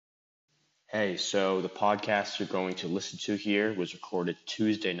Hey, so the podcast you're going to listen to here was recorded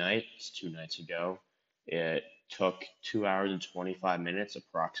Tuesday night. It's 2 nights ago. It took 2 hours and 25 minutes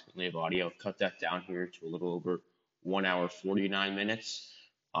approximately of audio. I've cut that down here to a little over 1 hour 49 minutes.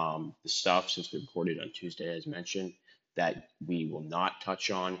 The stuff, since we recorded on Tuesday, as mentioned, that we will not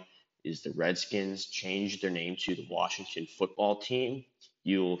touch on is the Redskins changed their name to the Washington Football Team.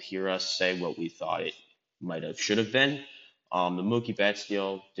 You'll hear us say what we thought it might have, should have been. The Mookie Betts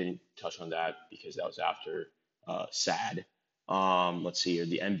deal didn't touch on that because that was after sad. Let's see here.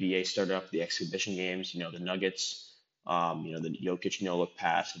 The NBA started up the exhibition games. The Nuggets. The Jokic no look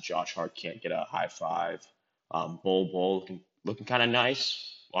pass. Josh Hart can't get a high five. Bol looking kind of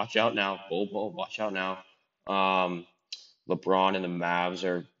nice. Watch out now, Bol. Watch out now. Um, LeBron and the Mavs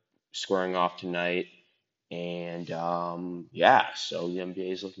are squaring off tonight. And yeah, so the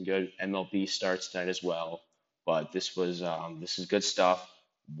NBA is looking good. MLB starts tonight as well. But this is good stuff.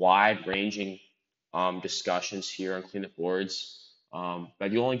 Wide ranging discussions here on Clean the Boards.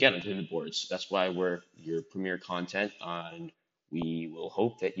 But you only get on Clean the Boards. That's why we're your premier content, and we will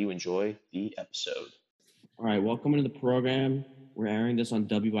hope that you enjoy the episode. All right, welcome into the program. We're airing this on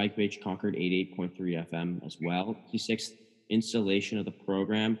WIQH Concord 88.3 FM as well. The sixth installation of the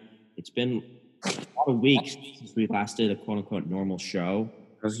program. It's been a lot of weeks since we last did a quote-unquote normal show.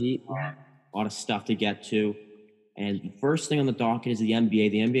 A lot of stuff to get to. And the first thing on the docket is the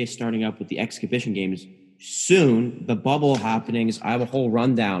NBA. The NBA is starting up with the exhibition games soon. The bubble happenings. I have a whole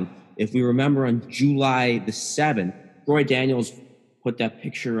rundown. If we remember on July the 7th, Troy Daniels put that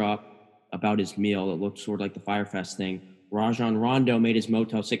picture up about his meal. It looked sort of like the Fyre Fest thing. Rajon Rondo made his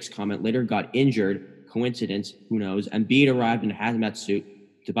Motel 6 comment, later got injured. Coincidence? Who knows? Embiid arrived in a hazmat suit.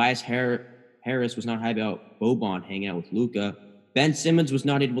 Tobias Harris was not happy about Boban hanging out with Luka. Ben Simmons was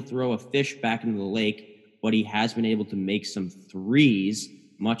not able to throw a fish back into the lake, but he has been able to make some threes,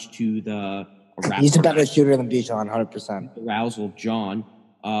 much to the He's a better shooter than Bijan, 100%. arousal of John.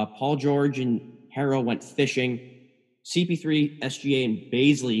 Paul George and Harrell went fishing. CP3, SGA, and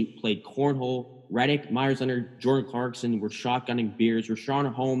Baisley played cornhole. Redick, Myers Leonard, Jordan Clarkson were shotgunning beers.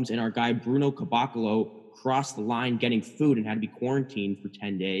 Rashawn Holmes and our guy Bruno Caboclo crossed the line getting food and had to be quarantined for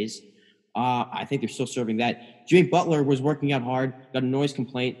 10 days. I think they're still serving that. Jimmy Butler was working out hard, got a noise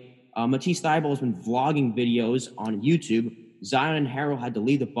complaint. Matisse Thybulle has been vlogging videos on YouTube. Zion and Harrell had to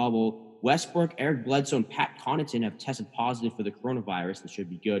leave the bubble. Westbrook, Eric Bledsoe, and Pat Connaughton have tested positive for the coronavirus. That should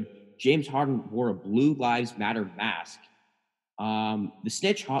be good. James Harden wore a Blue Lives Matter mask. The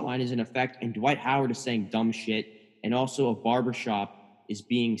snitch hotline is in effect, and Dwight Howard is saying dumb shit, and also a barbershop is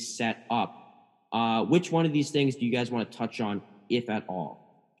being set up. Which one of these things do you guys want to touch on, if at all?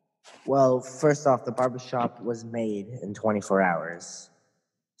 Well, first off, the barbershop was made in 24 hours.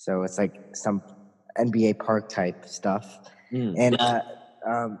 So it's like some NBA park type stuff. And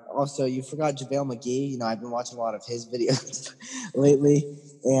also, you forgot JaVale McGee. I've been watching a lot of his videos lately.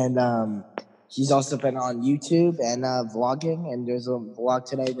 And he's also been on YouTube and vlogging. And there's a vlog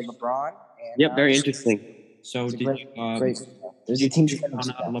today with LeBron. And, yep, very interesting. So did there's a team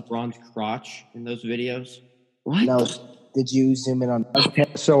on LeBron's crotch in those videos? What? No. Did you zoom in on?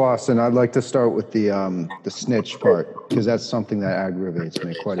 So, Austin, I'd like to start with the snitch part, because that's something that aggravates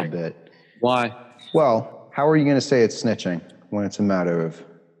me quite a bit. Why? Well, how are you going to say it's snitching when it's a matter of?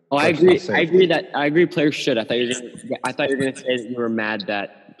 Oh, I agree. Safety? I agree. Players should. I thought you were going to say that you were mad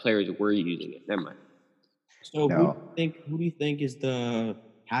that players were using it. Never mind. So no. Who do you think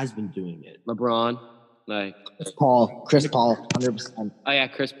has been doing it? LeBron, Chris Paul, 100%. Oh yeah,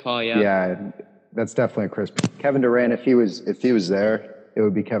 Chris Paul. Yeah. Yeah, that's definitely Chris. Kevin Durant, if he was there, it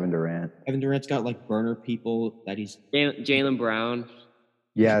would be Kevin Durant. Kevin Durant's got burner people that he's. Jaylen Brown.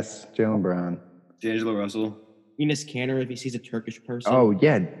 Yes, Jaylen Brown. D'Angelo Russell. Enes Kanter if he sees a Turkish person. Oh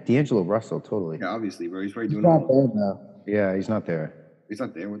yeah, D'Angelo Russell, totally. Yeah, obviously, bro. He's probably doing. He's not there though. Yeah, he's not there. He's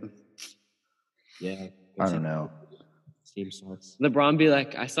not there with us. Yeah. I don't know. Team sucks. LeBron be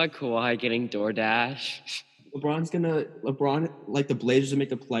like, I saw Kawhi getting DoorDash. LeBron, like the Blazers to make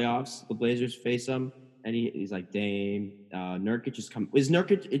the playoffs. The Blazers face him, and he's like, Dame, Nurkic is coming. Is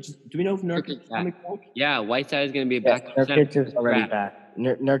Nurkic? Do we know if Nurkic is coming back? Yeah, Whiteside is going to be back. Nurkic is already back.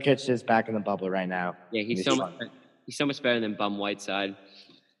 Nurkic is back in the bubble right now. Yeah, he's so much better than Bum Whiteside.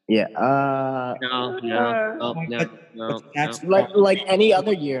 Yeah. No. Like any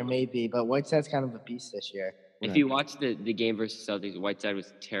other year, maybe, but Whiteside's kind of a beast this year. If you watch the game versus Celtics, Whiteside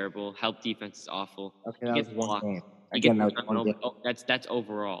was terrible. Help defense is awful. Okay, that was one game. Again, that's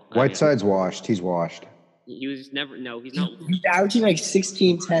overall. Whiteside's washed. He's washed. He was never. No, he's not. He's averaging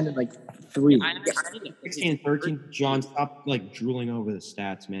 16, 10, and 3. 16 and 13. John, stop drooling over the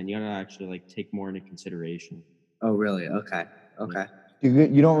stats, man. You gotta actually take more into consideration. Oh, really? Okay.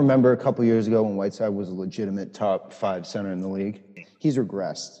 You don't remember a couple years ago when Whiteside was a legitimate top 5 center in the league? He's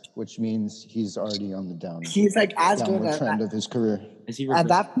regressed, which means he's already on the He's like as good downward as trend of his career. at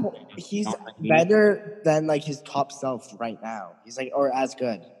that point. He's better than like his top self right now. He's like or as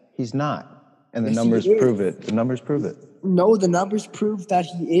good. He's not, and the Yes, numbers he prove is. it. The numbers prove it. No, the numbers prove that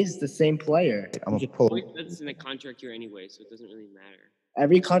he is the same player. I'm gonna pull. That's in a contract year anyway, so it doesn't really matter.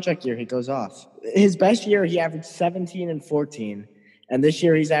 Every contract year he goes off. His best year he averaged 17 and 14, and this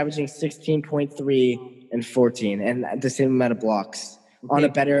year he's averaging 16.3 and 14, and the same amount of blocks on a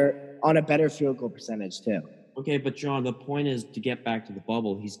better field goal percentage too. Okay, but John, the point is to get back to the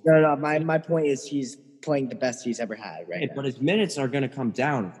bubble. No. My point is he's playing the best he's ever had right now. But his minutes are going to come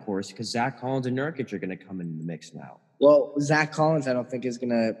down, of course, because Zach Collins and Nurkic are going to come in the mix now. Well, Zach Collins, I don't think is going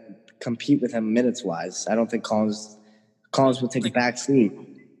to compete with him minutes wise. I don't think Collins will take a back seat,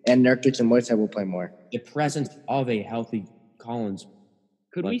 and Nurkic and Whiteside will play more. The presence of a healthy Collins.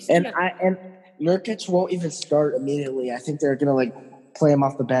 Could we see and Nurkic won't even start immediately. I think they're going to like play him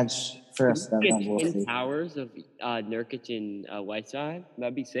off the bench first. Get We'll 10 see. powers of Nurkic and Whiteside?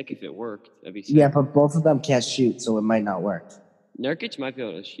 That'd be sick if it worked. That'd be sick. Yeah, but both of them can't shoot, so it might not work. Nurkic might be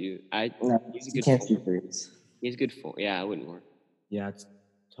able to shoot. He can't shoot threes. He's good for. Yeah, it wouldn't work. Yeah, it's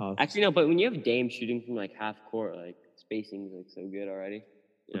tough. Actually, no. But when you have Dame shooting from like half court, like spacing's like so good already.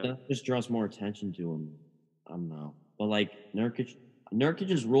 But that just draws more attention to him. I don't know. But like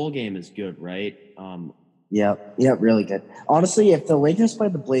Nurkic's roll game is good, right? Yep, really good. Honestly, if the Lakers play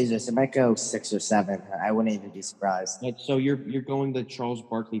the Blazers, it might go 6 or 7. I wouldn't even be surprised. So you're going the Charles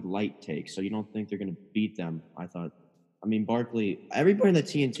Barkley light take. So you don't think they're going to beat them? I mean, Barkley. Everybody in the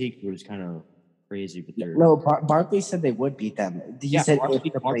TNT crew is kind of crazy, but they're Barkley said they would beat them. He said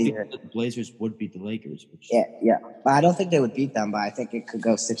Barkley said the Blazers would beat the Lakers. Yeah. But I don't think they would beat them, but I think it could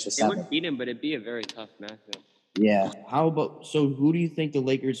go 6 or 7. They wouldn't beat him, but it'd be a very tough matchup. Yeah. How about who do you think the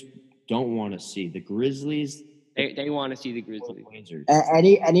Lakers don't want to see? The Grizzlies? They want to see the Grizzlies.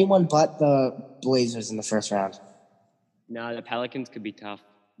 Anyone but the Blazers in the first round. No, the Pelicans could be tough.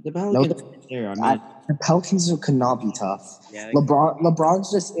 The Pelicans the Pelicans could not be tough. Yeah,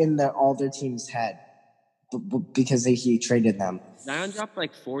 LeBron's just in all their team's head because he traded them. Zion dropped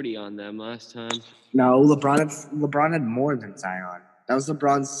like 40 on them last time. No, LeBron had more than Zion. That was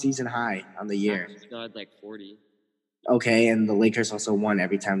LeBron's season high on the year. He still had like 40. Okay, and the Lakers also won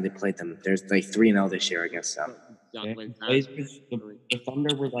every time they played them. There's like 3-0 this year against them. The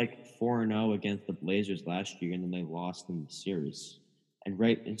Thunder were like 4-0 against the Blazers last year, and then they lost in the series.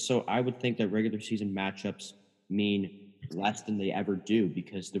 And so I would think that regular season matchups mean less than they ever do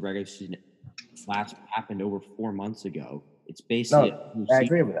because the regular season last happened over 4 months ago. It's basically I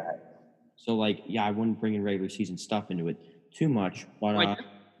agree with that. So I wouldn't bring in regular season stuff into it too much, but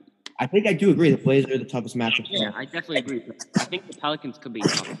I think I do agree the Blazers are the toughest matchup. Yeah, I definitely agree. I think the Pelicans could be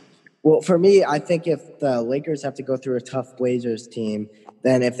tough. Well, for me, I think if the Lakers have to go through a tough Blazers team,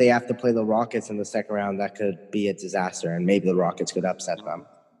 then if they have to play the Rockets in the second round, that could be a disaster, and maybe the Rockets could upset them.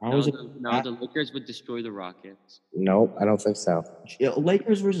 The Lakers would destroy the Rockets. Nope, I don't think so.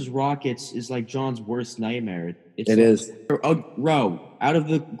 Lakers versus Rockets is like John's worst nightmare. It is. Out of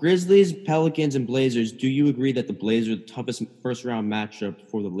the Grizzlies, Pelicans, and Blazers, do you agree that the Blazers are the toughest first-round matchup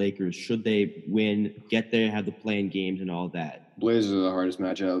for the Lakers? Should they win, get there, have the play-in games, and all that? Blazers are the hardest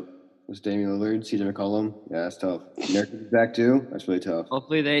matchup. With Damian Lillard, CJ McCollum, yeah, that's tough. Nurkic back too. That's really tough.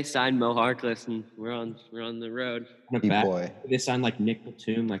 Hopefully they sign Mo Harkless and we're on the road. Boy. They signed like Nick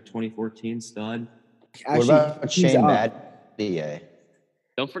Batum, like 2014 stud. What about Shane Battier?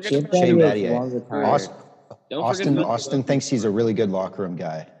 Don't forget Shane Battier. Austin thinks he's a really good locker room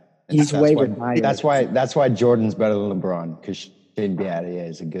guy. He's way retired. That's why Jordan's better than LeBron because Shane Battier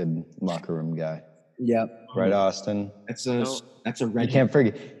is a good locker room guy. Yep. Right, Austin. That's a red. You can't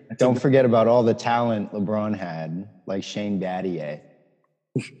forget. Don't forget about all the talent LeBron had, like Shane Battier.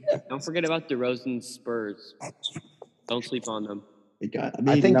 Don't forget about DeRozan's Spurs. Don't sleep on them.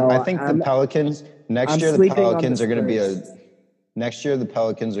 I think the Pelicans next year. The Pelicans are going to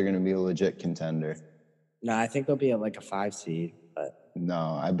be a legit contender. No, I think they'll be like a 5 seed. But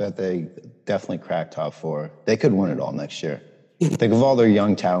no, I bet they definitely crack top 4. They could win it all next year. Think of all their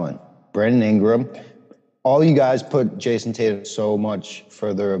young talent. Brandon Ingram. All you guys put Jason Tatum so much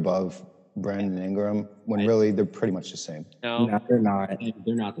further above Brandon Ingram when really they're pretty much the same. No, they're not.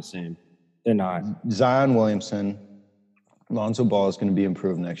 They're not the same. They're not. Zion Williamson, Lonzo Ball is going to be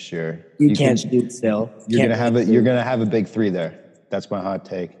improved next year. You can't shoot still. You're gonna have a big 3 there. That's my hot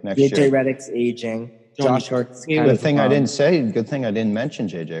take next year. JJ Redick's aging. Josh Hart's good thing I didn't mention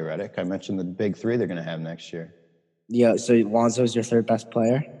JJ Redick. I mentioned the big 3 they're going to have next year. Yeah, so Lonzo's your third best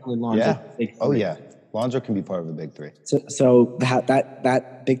player? Yeah. Oh, yeah. Lonzo can be part of the big three. So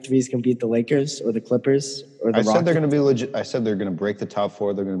that big three is going to beat the Lakers or the Clippers or the Rockets? I said they're going to be legit. I said they're going to break the top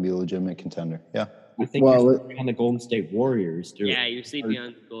four. They're going to be a legitimate contender. Yeah. I think you're sleeping on the Golden State Warriors. Yeah, you're sleeping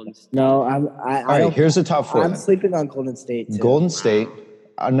on Golden State. No, All right, here's the top four. I'm sleeping on Golden State, too. Golden State.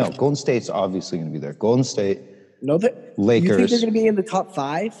 No, Golden State's obviously going to be there. Golden State. No, Lakers. You think they're going to be in the top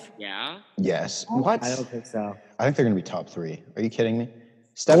 5? Yeah. Yes. What? I don't think so. I think they're going to be top 3. Are you kidding me?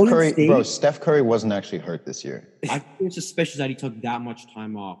 Steph Curry wasn't actually hurt this year. I think it's suspicious that he took that much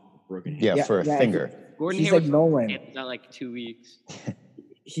time off. Yeah, for a finger. He's like Nolan. It's not like 2 weeks.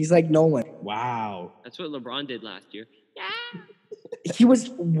 He's like Nolan. Wow. That's what LeBron did last year. Yeah. He was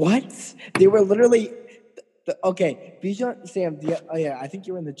what? They were literally okay. Bijan, Sam. I think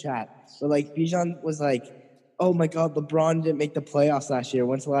you were in the chat. But like Bijan was like, "Oh my God, LeBron didn't make the playoffs last year.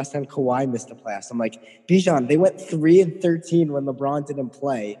 When's the last time Kawhi missed the playoffs?" I'm like, Bijan, they went 3-13 when LeBron didn't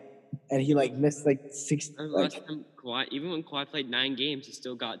play, and he like missed like 6. Last time Kawhi, even when Kawhi played 9 games, he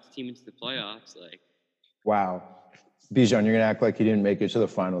still got the team into the playoffs. Like, wow. Bijan, you're gonna act like he didn't make it to the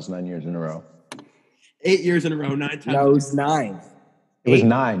finals 9 years in a row. 8 years in a row, 9 times. No, it was 9. It was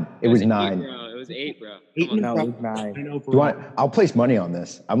 9. It was 9. 9. It was 8, bro. No, it was 9. I'll place money on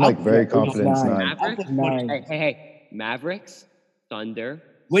this. I'm like very confident it's 9. Mavericks? 9. Hey. Mavericks, Thunder.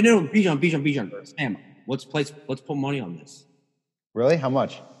 Wait, no, Bijan. Sam, let's put money on this. Really? How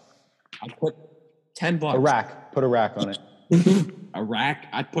much? I'll put $10. A rack. Put a rack on it. A rack?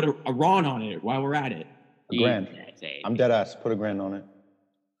 I'd put a Ron on it while we're at it. $1,000. I'm dead ass. Put $1,000 on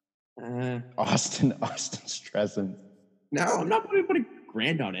it. Austin stressing. No, I'm not putting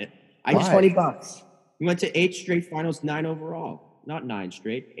 $1,000 on it. $20. We went to 8 straight finals, 9 overall. Not 9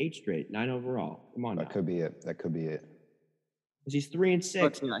 straight, 8 straight, 9 overall. Come on, that could be it. Because he's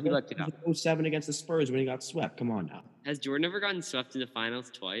 3-6. He lucked it out. 0-7 against the Spurs when he got swept. Come on now. Has Jordan ever gotten swept in the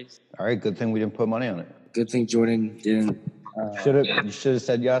finals twice? All right, good thing we didn't put money on it. Good thing Jordan didn't. You should have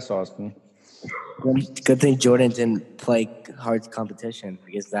said yes, Austin. Good thing Jordan didn't play hard competition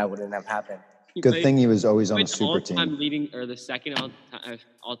because that wouldn't have happened. Good thing he was always on the super team. The second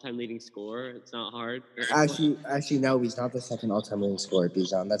all-time leading scorer. It's not hard. Actually, no, he's not the second all-time leading scorer,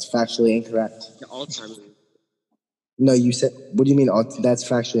 Bijan. That's factually incorrect. The all-time leading. No, you said. What do you mean? That's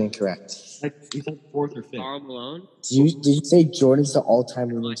factually incorrect. He's like 4th or 5th. Karl Malone. Did you say Jordan's the all-time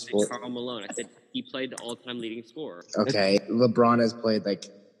leading scorer? Karl Malone. I said he played the all-time leading scorer. Okay, LeBron has played like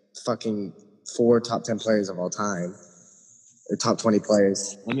fucking 4 top 10 players of all time. Or top 20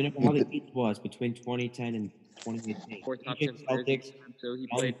 players. Let me know how the East was between 2010 and 2018. 4 top 10 players. So he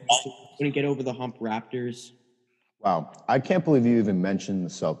played. Couldn't get over the hump. Raptors. Wow, I can't believe you even mentioned the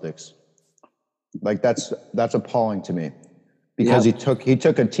Celtics. Like that's appalling to me, because he took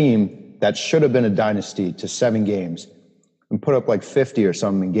a team that should have been a dynasty to 7 games and put up like 50 or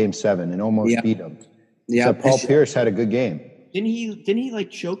something in Game 7 and almost beat them. Yeah, so Paul Pierce had a good game. Didn't he like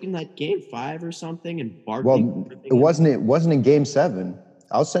choke in that Game 5 or something and bark? Well, it wasn't in Game 7.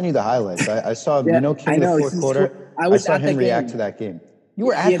 I'll send you the highlights. I saw King in the 4th quarter. I saw him react to that game. You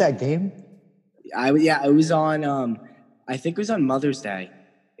were at that game? It was on. I think it was on Mother's Day.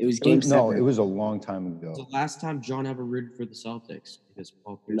 It was Game 7. No, it was a long time ago. It was the last time John ever rooted for the Celtics because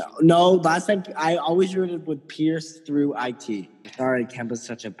Paul Pierce. No, last time I always rooted with Pierce through IT. Sorry, Kemba's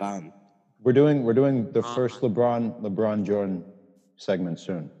such a bum. We're doing the first LeBron Jordan segment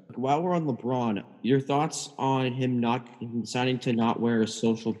soon. While we're on LeBron, your thoughts on him deciding to not wear a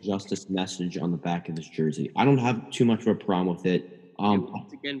social justice message on the back of his jersey? I don't have too much of a problem with it. It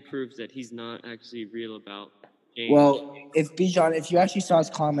once again proves that he's not actually real about change. Well, if you actually saw his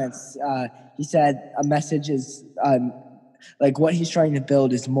comments, he said a message is like what he's trying to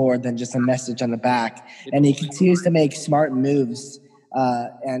build is more than just a message on the back, and he continues to make smart moves.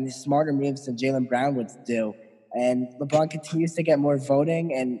 And smarter moves than Jaylen Brown would do. And LeBron continues to get more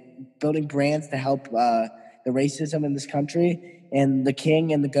voting and building brands to help the racism in this country. And the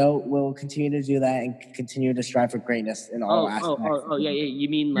King and the GOAT will continue to do that and continue to strive for greatness in all aspects. Yeah. You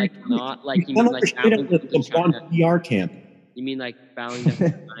mean like not like you mean like bowing to China? PR camp. You mean like bowing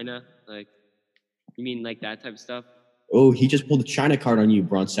to China? Like you mean like that type of stuff? Oh, he just pulled the China card on you,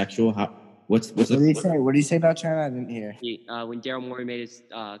 Bronsexual. What did he say? What did he say about China? I didn't hear. When Daryl Morey made his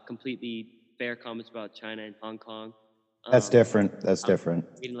completely fair comments about China and Hong Kong. That's different. That's different.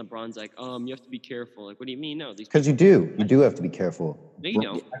 And LeBron's like, you have to be careful. Like, what do you mean? No, because you do. You do have to be careful. No, you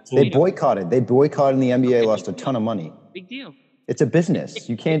don't. They boycotted. They boycotted, and the NBA lost a ton of money. Big deal. It's a business.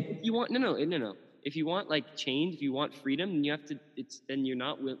 You can't. If you want no. If you want like change, if you want freedom, then you have to. Then you're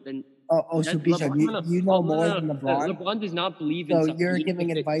not. Then. So Bijan, you know more than LeBron. LeBron does not believe in. So you're giving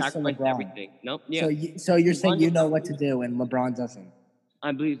advice to LeBron. Everything. Nope. Yeah. So you're saying you know what to do, and LeBron doesn't.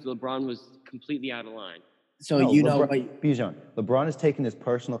 I believe LeBron was completely out of line. So Bijan, LeBron has taken his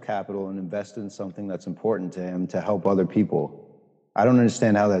personal capital and invested in something that's important to him to help other people. I don't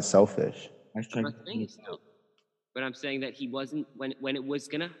understand how that's selfish. I'm not saying it's selfish, but I'm saying that he wasn't when it was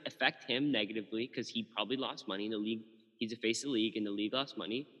gonna affect him negatively because he probably lost money in the league. He's a face of the league, and the league lost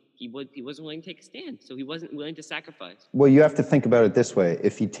money. He wasn't willing to take a stand, so he wasn't willing to sacrifice. Well, you have to think about it this way: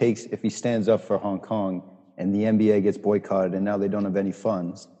 if he stands up for Hong Kong and the NBA gets boycotted, and now they don't have any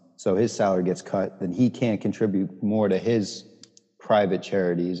funds, so his salary gets cut, then he can't contribute more to his private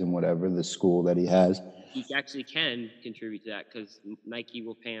charities and whatever, the school that he has. He actually can contribute to that because Nike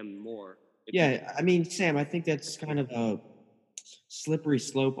will pay him more. Yeah, I mean, Sam, I think that's kind of a slippery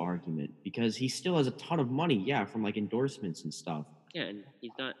slope argument because he still has a ton of money, from like endorsements and stuff. Yeah, and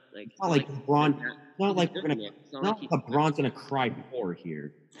he's not like LeBron. LeBron's gonna cry poor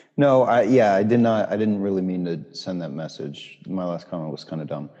here. No, I didn't really mean to send that message. My last comment was kind of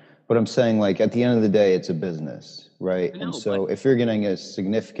dumb. But I'm saying, like, at the end of the day, it's a business, right? And so if you're getting a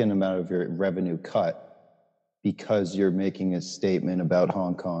significant amount of your revenue cut because you're making a statement about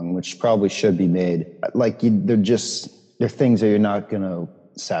Hong Kong, which probably should be made, like, they're things that you're not going to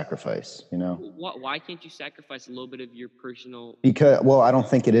sacrifice, you know? Why can't you sacrifice a little bit of your personal? Because, I don't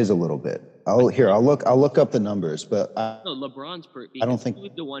think it is a little bit. I'll look up the numbers, but LeBron's. I don't think he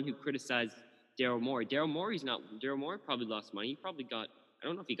was the one who criticized Daryl Morey. Daryl Morey probably lost money. He probably got. I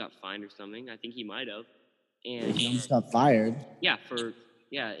don't know if he got fined or something. I think he might have. And he just got fired.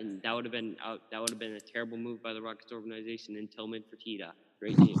 And that would have been a terrible move by the Rockets organization and Tillman Fertitta.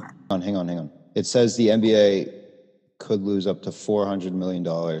 Great team. Hang on. It says the NBA could lose up to $400 million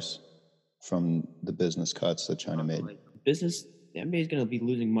from the business cuts that China made. The NBA is going to be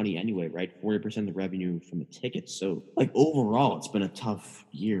losing money anyway, right? 40% of the revenue from the tickets. So, like, overall, it's been a tough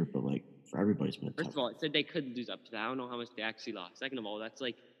year, but like for everybody, it's been a tough. First of all, it said they could lose up to that. I don't know how much they actually lost. Second of all, that's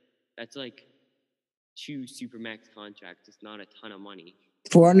like 2 supermax contracts. It's not a ton of money.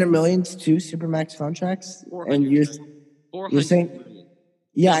 400 million to 2 supermax contracts, and you're saying, million.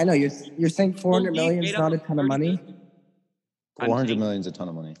 Yeah, I know you're saying 400 million is not a ton of money. 400 million is a ton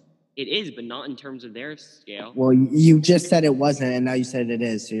of money. It is, but not in terms of their scale. Well, you just said it wasn't, and now you said it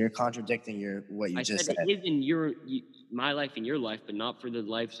is. So you're contradicting what you just said. It is in my life and your life, but not for the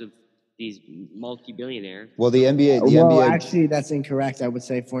lives of these multi-billionaires. Well, the NBA. Actually, that's incorrect. I would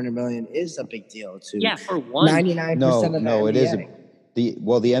say 400 million is a big deal to. For one. 99% of the NBA. It isn't. The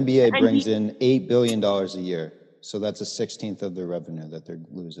NBA brings in $8 billion a year, so that's a 16th of their revenue that they're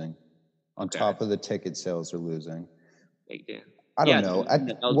losing, on top of the ticket sales they're losing. Big deal. I don't know. At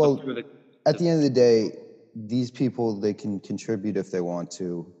the end of the day, these people, they can contribute if they want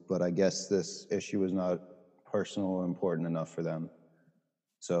to, but I guess this issue is not personal or important enough for them.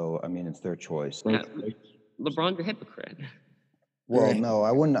 So, I mean, it's their choice. Yeah, LeBron's a hypocrite. Well, no,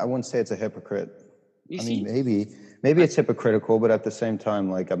 I wouldn't say it's a hypocrite. Maybe it's hypocritical, but at the same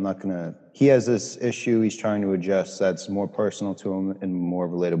time, like, I'm not gonna. He has this issue he's trying to address that's more personal to him and more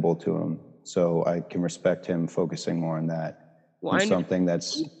relatable to him. So I can respect him focusing more on that. Something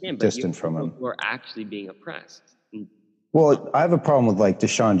that's distant from him. Who are actually being oppressed. Well, I have a problem with like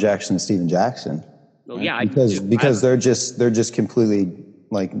Deshaun Jackson and Steven Jackson. Well, right? Because they're just completely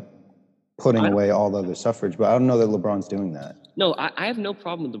like putting away all the other suffrage. But I don't know that LeBron's doing that. No, I have no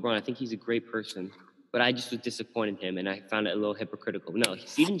problem with LeBron. I think he's a great person. But I just was disappointed in him, and I found it a little hypocritical. No,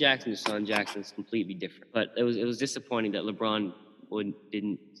 Steven Jackson and Deshaun Jackson is completely different. But it was disappointing that LeBron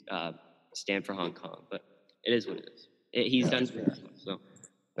didn't stand for Hong Kong. But it is what it is. He's done stuff, so.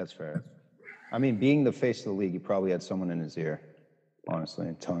 That's fair. I mean, being the face of the league, he probably had someone in his ear,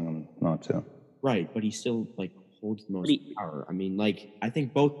 honestly, telling him not to. Right, but he still like holds the most power. I mean, like I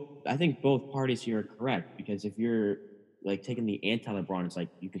think both parties here are correct because if you're like taking the anti-LeBron, it's like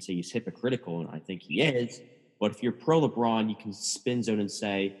you can say he's hypocritical, and I think he is. But if you're pro-LeBron, you can spin zone and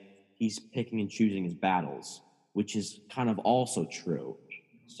say he's picking and choosing his battles, which is kind of also true.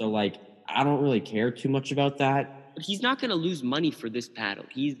 So like, I don't really care too much about that. But he's not going to lose money for this battle.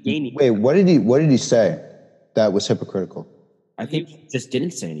 He's gaining. Wait, what did he say that was hypocritical? I think he just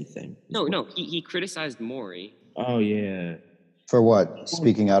didn't say anything. No. He criticized Morey. Oh, yeah. For what?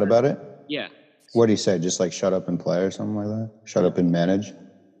 Speaking out about it? Yeah. What did he say? Just like shut up and play or something like that? Shut up and manage?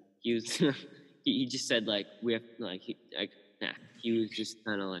 He was. he just said like we have like he was just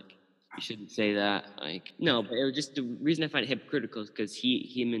kind of like you shouldn't say that. Like no, but it was just the reason I find it hypocritical is because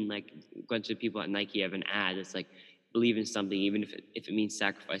him and like a bunch of people at Nike have an ad that's like believe in something even if it means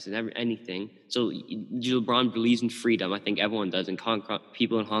sacrificing anything. So LeBron believes in freedom. I think everyone does. And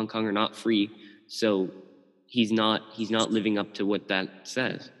people in Hong Kong are not free. So he's not living up to what that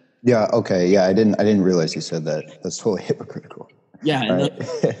says. Yeah. Okay. Yeah. I didn't realize he said that. That's totally hypocritical. Yeah, and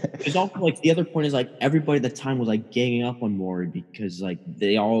Right. there's also like the other point is like everybody at the time was like ganging up on Maury because like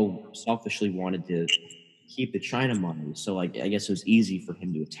they all selfishly wanted to keep the China money. So like I guess it was easy for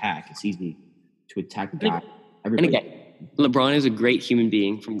him to attack. It's easy to attack the guy. And Everybody. again, LeBron is a great human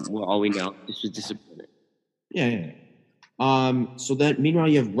being from all we know. This was disappointing. Yeah. So that meanwhile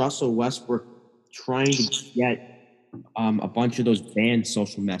you have Russell Westbrook trying to get a bunch of those banned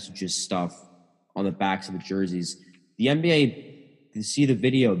social messages stuff on the backs of the jerseys. The NBA, you see the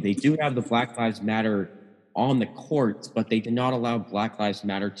video, they do have the Black Lives Matter on the courts, but they did not allow Black Lives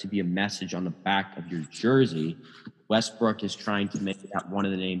Matter to be a message on the back of your jersey. Westbrook is trying to make that one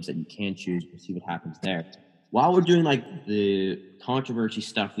of the names that you can choose. We'll see what happens there. While we're doing like the controversy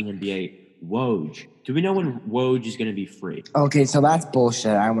stuff in the NBA, Woj. Do we know when Woj is going to be free? Okay, so that's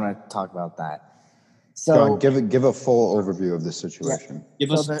bullshit. I want to talk about that. So Go on, give a full overview of the situation.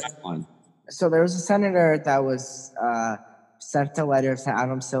 Give us a timeline. So there was a senator that was sent a letter to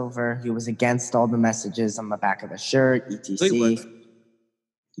Adam Silver. He was against all the messages on the back of the shirt, etc.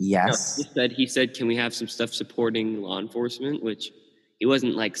 Yes. No, he said, can we have some stuff supporting law enforcement? Which he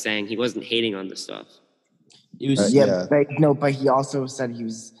wasn't like saying, he wasn't hating on the stuff. It was, but he also said he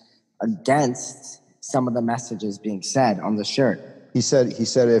was against some of the messages being said on the shirt. He said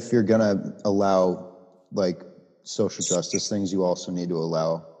if you're gonna allow like social justice things, you also need to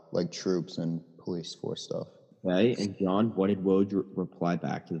allow like troops and police force stuff. Okay, and John, what did Woj reply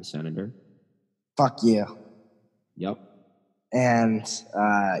back to the senator? Fuck you. Yep. And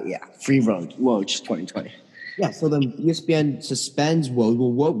free Woj 2020. Yeah, so then ESPN suspends Woj.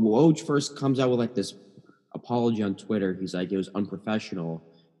 Well, Woj first comes out with like this apology on Twitter. He's like, it was unprofessional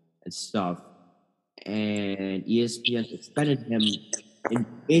and stuff. And ESPN suspended him. And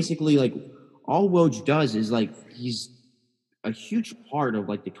basically, like, all Woj does is like he's a huge part of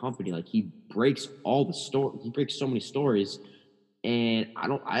like the company. Like he breaks all the he breaks so many stories. And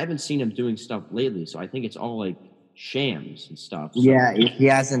I haven't seen him doing stuff lately, so I think it's all like shams and stuff. So, yeah, he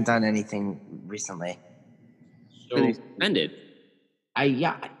hasn't done anything recently. So he's suspended. I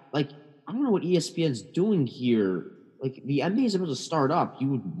don't know what ESPN's doing here. Like the NBA is supposed to start up. You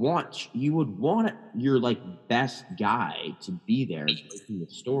would want your like best guy to be there breaking the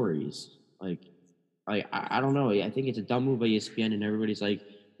stories. I don't know. I think it's a dumb move by ESPN, and everybody's like,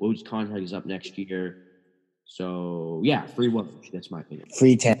 Woj's contract is up next year. So yeah, free Woj. That's my opinion.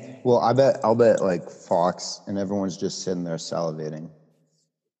 Free 10. Well, I'll bet like Fox and everyone's just sitting there salivating,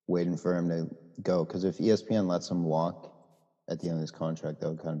 waiting for him to go. Because if ESPN lets him walk at the end of his contract, that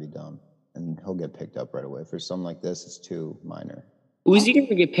would kind of be dumb. And he'll get picked up right away. For something like this, it's too minor. Who's he going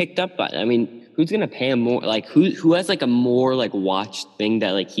to get picked up by? I mean, who's going to pay him more? Like, who has like a more like watched thing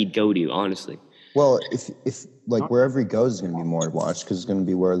that like he'd go to? Honestly. Well, if like wherever he goes is going to be more watched because it's going to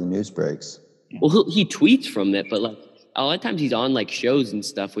be where the news breaks. Well, he tweets from it, but like a lot of times he's on like shows and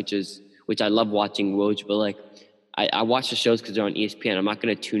stuff, which I love watching Woj. But like, I watch the shows because they're on ESPN. I'm not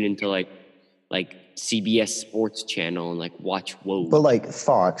going to tune into like CBS Sports Channel and like watch Woj. But like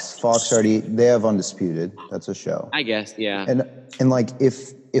Fox already, they have Undisputed. That's a show. I guess, yeah. And like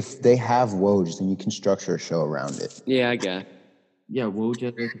if they have Woj, then you can structure a show around it. Yeah, I guess. Yeah, Woj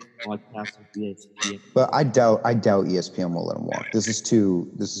has a podcast with ESPN. But I doubt ESPN will let him walk.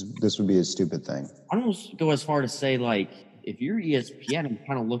 This would be a stupid thing. I almost go as far to say like if you're ESPN, I'm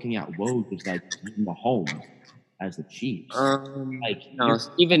kind of looking at Woj as like Mahomes as the Chiefs. No,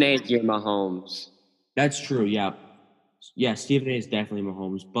 Stephen A. is your Mahomes. That's true. Yeah. Stephen A. is definitely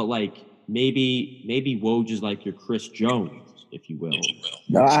Mahomes, but like maybe Woj is like your Chris Jones, if you will.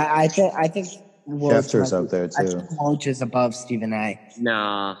 No, I think Schefter's out there too. I think Woj is above Stephen A.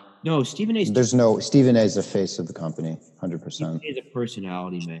 Nah. No, Stephen A. Stephen A. is the face of the company, 100%. Stephen A. is a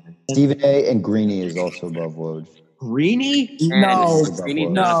personality, man. Stephen A. and Greeny is also above Woj. Greeny? No. Greeny's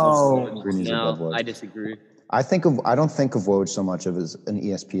above Woj. I disagree. I don't think of Woj so much of as an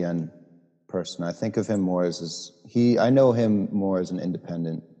ESPN person. I think of him more as I know him more as an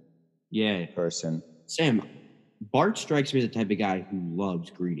independent person. Sam, Bart strikes me as the type of guy who loves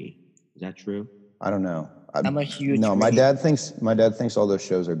Greeny. Is that true? I don't know. I'm a huge my dad thinks all those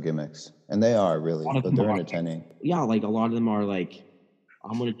shows are gimmicks, and they are really, but they're entertaining. Yeah, like a lot of them are like,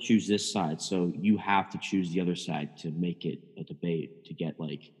 I'm going to choose this side, so you have to choose the other side to make it a debate to get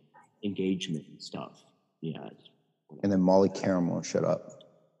like engagement and stuff. Yeah. And then Molly Carum won't shut up.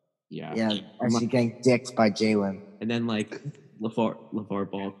 Yeah, and she's getting dicked by Jalen. And then like LeVar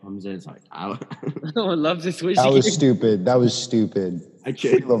Ball comes in, it's like, I love this. That was stupid. I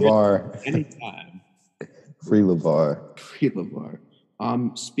Free LeVar. Anytime. Free LeVar. Free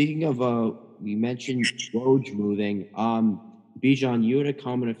LeVar. Speaking of, we mentioned Woj moving. Bijan, you had a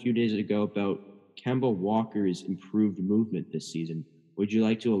comment a few days ago about Kemba Walker's improved movement this season. Would you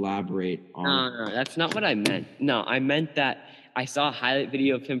like to elaborate on? No, that's not what I meant. No, I meant that I saw a highlight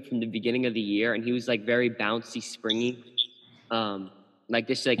video of him from the beginning of the year, and he was like very bouncy, springy. Like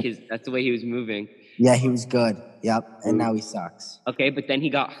just like that's the way he was moving. Yeah, he was good. Yep, and now he sucks. Okay, but then he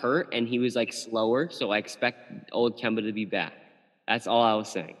got hurt, and he was like slower, so I expect old Kemba to be back. That's all I was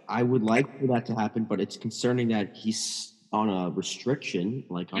saying. I would like for that to happen, but it's concerning that he's on a restriction,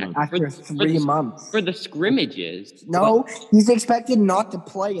 after 3 months for the scrimmages. No, he's expected not to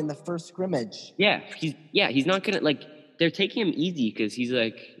play in the first scrimmage. Yeah, he's not gonna like. They're taking him easy because he's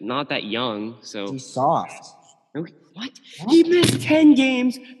like not that young, so he's soft. What? He missed 10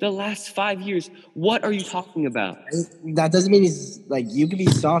 games the last 5 years. What are you talking about? That doesn't mean he's like you can be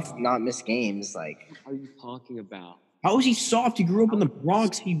soft and not miss games. Like, what are you talking about? How is he soft? He grew up in the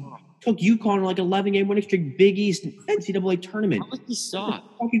Bronx. He took UConn to like 11-game winning streak, Big East, NCAA tournament. How is he soft?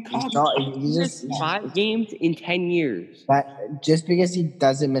 He just 5 games in 10 years. That just because he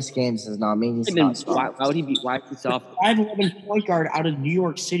doesn't miss games does not mean he's not soft. Why would he be? Why is he soft? 5'11" point guard out of New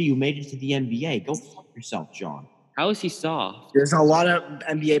York City who made it to the NBA. Go fuck yourself, John. How is he soft? There's a lot of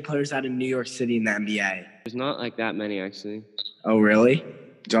NBA players out of New York City in the NBA. There's not like that many, actually. Oh, really? Do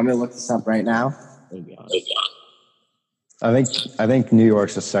you want me to look this up right now? Oh, God. I think New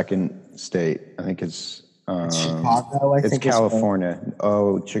York's the second state. I think it's Chicago. It's California.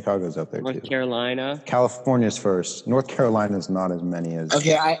 Oh, Chicago's up there North too. Carolina. California's first. North Carolina's not as many as.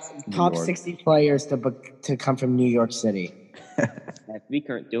 Okay, top 60 players to come from New York City. To be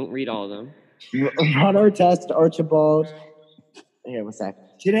current, don't read all of them. Ron Artest, Archibald. Here, what's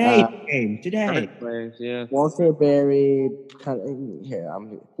that? Today. Players, yeah. Walter Berry. Here,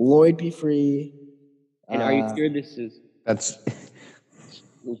 Lloyd Be Free. And are you sure this is? That's.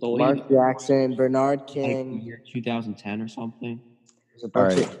 Mark Jackson, Bernard King. Like year 2010 or something. All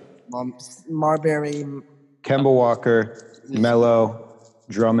right. Marbury. Kemba Walker, Melo,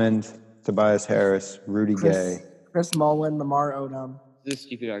 Drummond, Tobias Harris, Rudy Gay. Chris Mullin, Lamar Odom. This is a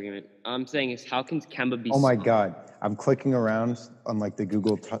stupid argument. I'm saying is how can Kemba be? Oh my God! I'm clicking around on like the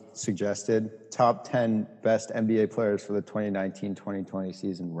Google suggested top 10 best NBA players for the 2019-2020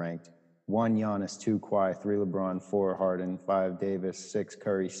 season ranked. 1 Giannis, 2 Kawhi, 3 LeBron, 4 Harden, 5 Davis, 6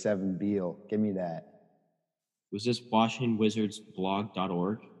 Curry, 7 Beal. Give me that. Was this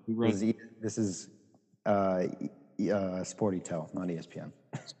WashingtonWizardsBlog.org? Who wrote This is Sportytel, not ESPN.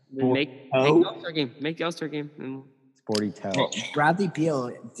 Make the All-Star game. Make the All-Star game. Sportytel. Bradley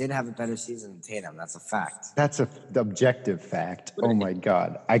Beal did have a better season than Tatum. That's a fact. That's the objective fact. Oh my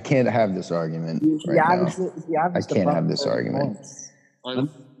God. I can't have this argument right now. I can't have this argument.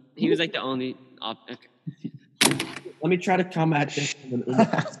 He was like the only Let me try to come at this.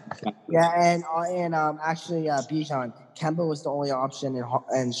 Yeah, and actually, Bijan, Kemba was the only option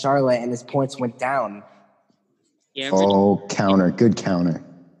in Charlotte, and his points went down. Counter. Good counter.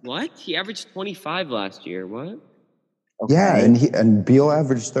 What? He averaged 25 last year. What? Okay. Yeah, and Beal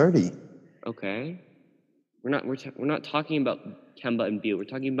averaged 30. Okay. We're not talking about Kemba and Beal. We're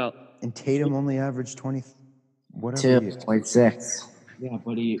talking about. And Tatum only averaged 20. Whatever. 2.6. Yeah,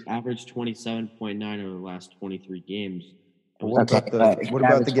 but he averaged 27.9 over the last 23 games. What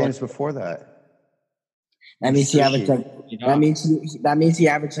about the games before that? That means he averaged that means he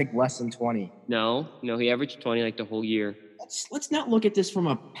averaged like less than 20. No, he averaged 20 like the whole year. Let's not look at this from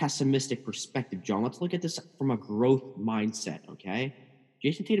a pessimistic perspective, John. Let's look at this from a growth mindset, okay?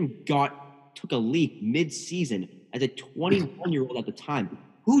 Jason Tatum took a leap mid-season as a 21-year-old at the time.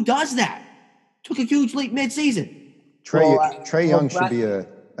 Who does that? Took a huge leap mid-season. Trae Young should be an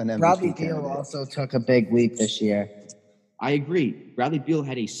MVP Bradley candidate. Beal also took a big leap this year. I agree. Bradley Beal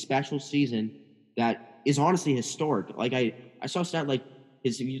had a special season that is honestly historic. Like I saw a stat like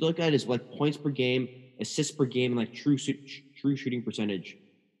if you look at his like points per game, assists per game, and like true shooting percentage,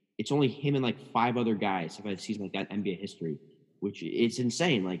 it's only him and like 5 other guys have had a season like that in NBA history, which it's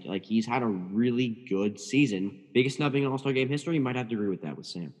insane. Like he's had a really good season. Biggest snubbing in All-Star game history. You might have to agree with that with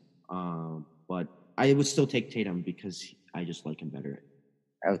Sam. But I would still take Tatum because I just like him better.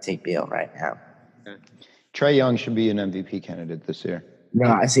 I would take Beal right now. Okay. Trae Young should be an MVP candidate this year. No,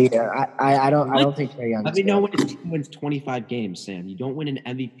 I see. I don't think Trae Young. Let me know when his team wins 25 games, Sam. You don't win an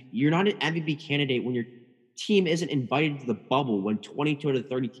MVP. You're not an MVP candidate when your team isn't invited to the bubble. When 22 out of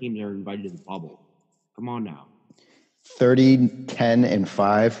 30 teams are invited to the bubble. Come on now. 30, 10, and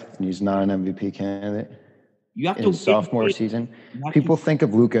 5, and he's not an MVP candidate. You have in to his sophomore season. People think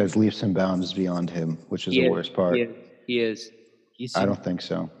of Luka as leaps and bounds beyond him, which is the worst part. He is. I don't think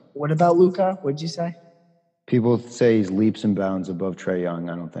so. What about Luka? What'd you say? People say he's leaps and bounds above Trae Young.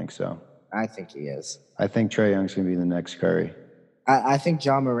 I don't think so. I think he is. I think Trae Young's going to be the next Curry. I think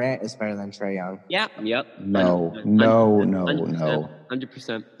John Morant is better than Trae Young. Yeah. Yep. No.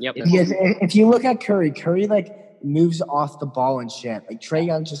 100%. Yep. Because if you look at Curry like moves off the ball and shit. Like Trae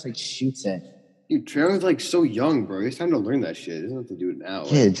Young just like shoots it. Dude, Trae Young's like so young, bro. It's time to learn that shit. He doesn't have to do it now.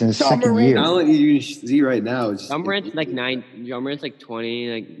 Yeah, it's in his second Morant- year. Talent you can see right now. John Morant's like 9. John Morant's like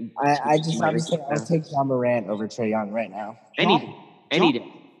 20. Like I'll take John Morant over Trae Young right now. Any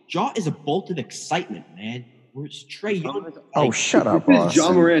day. Jaw is a bolt of excitement, man. Where's Trae Young? Oh, shut up, John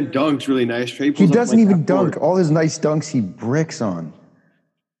Austin. Morant dunks really nice. Trae He pulls up doesn't like even that dunk. board. All his nice dunks, he bricks on.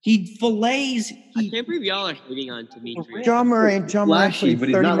 He fillets. I can't believe y'all are hating on Dimitri. John Morant Flashy, played but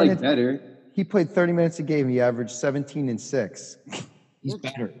he's 30 not like minutes. better. He played 30 minutes a game. He averaged 17 and 6. He's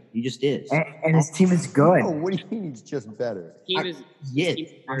better. He just is. And his team is good. Oh, what do you mean he's just better? Team is Yeah.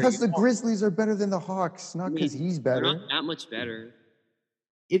 Because the Grizzlies are better than the Hawks, not because he's They're better. not that much better.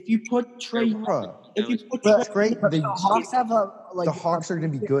 If you put Trae Young, Bruh, if you put But- That's great. But the Hawks have The Hawks are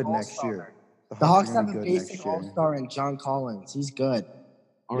going to be good next all-star. year. The Hawks are have gonna a be good basic next year. all-star in John Collins. He's good.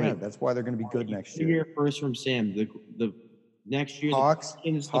 all Yeah, right, that's why they're going to be good next you year. hear first from Sam. The next year, Hawks,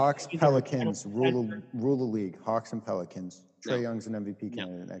 the Pelicans rule the league. Hawks and Pelicans. No. Trae Young's an MVP No.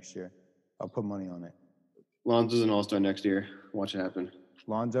 candidate next year. I'll put money on it. Lonzo's an all-star next year. Watch it happen.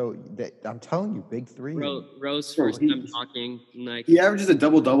 Lonzo, I'm telling you, big three. Rose Bro, first time talking. Like He averages a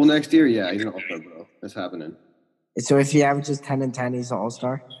double-double next year. Yeah, he's an all-star, bro. That's happening. So if he averages 10 and 10, he's an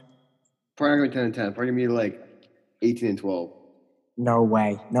all-star? Probably not going to be 10 and 10. Probably going to be like 18 and 12. No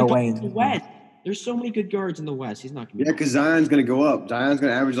way. No way. In the West, there's so many good guards in the West. He's not going to be. Yeah, because Zion's going to go up. Zion's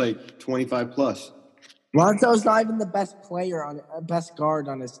going to average like 25 plus. Lonzo's not even the best best guard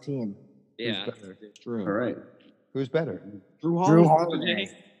on his team. yeah. True. All right. Who's better? Drew Drew Holiday. Holiday.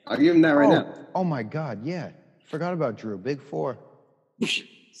 I'll give him that right now. Oh my God, yeah. Forgot about Drew. Big four.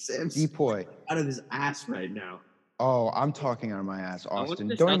 Sam's Depoy. out of his ass right now. Oh, I'm talking out of my ass, want Austin.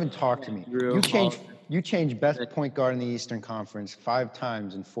 to Don't stop even talk to me. Drew You changed best point guard in the Eastern Conference 5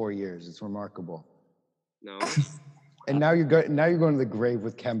 times in 4 years. It's remarkable. No. And now you're going to the grave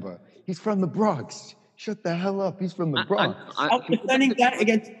with Kemba. He's from the Bronx. Shut the hell up. He's from the Bronx. I'm defending that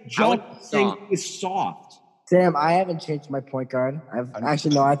against John saying he was soft. Sam, I haven't changed my point guard.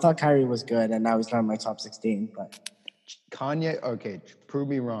 I thought Kyrie was good, and now he's not in my top 16. But Kanye, okay, prove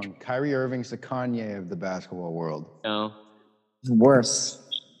me wrong. Kyrie Irving's the Kanye of the basketball world. No. he's worse.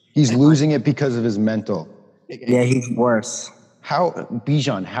 He's losing it because of his mental. Yeah, he's worse.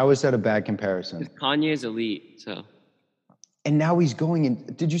 Bijan, how is that a bad comparison? Kanye is elite, so. And now he's going in.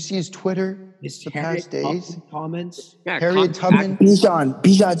 Did you see his Twitter His the past days? comments. Yeah, Harriet Tubman? Bijan, do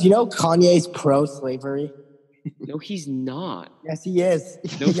you know Kanye's pro-slavery? No, he's not. Yes, he is.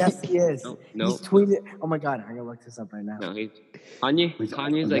 No, Yes, he is. No. He's tweeted. Oh my God, I'm gonna look this up right now. No,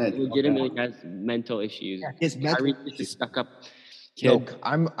 Kanye's like legitimately has mental issues. His mental Kyrie is just stuck up kid.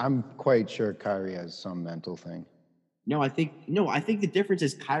 No, I'm quite sure Kyrie has some mental thing. No, I think the difference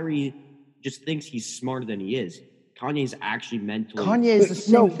is Kyrie just thinks he's smarter than he is. Kanye's actually mentally. Kanye is the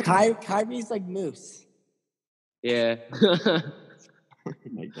same. No, thing. Kyrie's like Moose. Yeah. Oh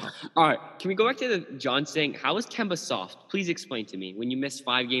my God. All right. Can we go back to the John saying, how is Kemba soft? Please explain to me when you miss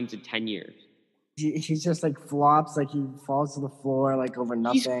 5 games in 10 years. He's just like flops, like he falls to the floor, like over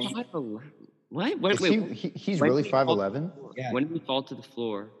He's nothing. 5'11". What? Is he's When really did he fall to the 5'11"? floor? Yeah. When did he fall to the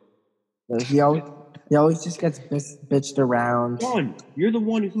floor? He always just gets bitched around. John, you're the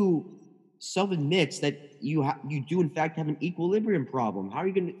one who self-admits that you do in fact have an equilibrium problem. How are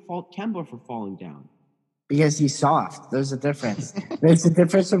you going to fault Kemba for falling down? Because he's soft. There's a difference. There's a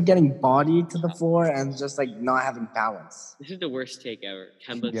difference from getting bodied to the floor and just like not having balance. This is the worst take ever.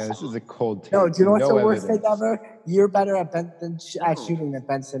 Kemba's Yeah, this soft. is a cold take. No, do you know what's the worst evidence. thing ever? You're better at shooting than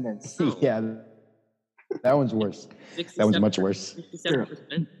Ben Simmons. Yeah, that one's worse. That one's much worse.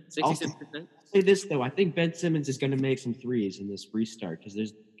 67%. 67%. Say this though, I think Ben Simmons is going to make some threes in this restart because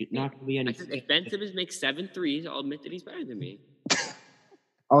there's not going to be any. If Ben Simmons makes 7 threes, I'll admit that he's better than me.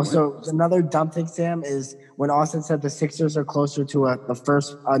 Also, another dumb thing, Sam, is when Austin said the Sixers are closer to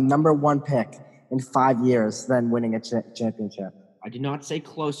a number 1 pick in 5 years than winning a championship. I did not say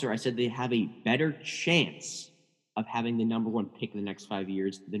closer. I said they have a better chance of having the number 1 pick in the next 5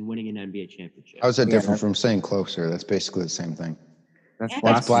 years than winning an NBA championship. How's that different from saying closer? That's basically the same thing.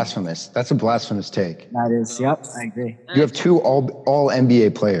 That's blasphemous. That's a blasphemous take. That is, yep, I agree. You have 2 all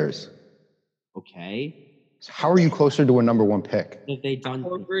NBA players. Okay. So how are you closer to a number 1 pick? Have they done?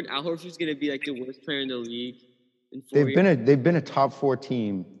 Al Horford's going to be like the worst player in the league in 4 They've years. been a top 4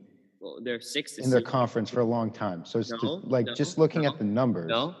 team Well, they're 6 this in their season. conference for a long time. So it's No, just looking at the numbers.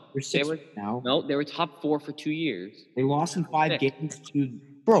 No, They're 6 now. no, they were top 4 for 2 years. They lost in 5 games to.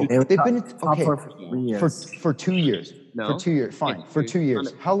 Bro, They were they've been top 4 for 3 years. for 2 years. No. For 2 years. Fine. For 2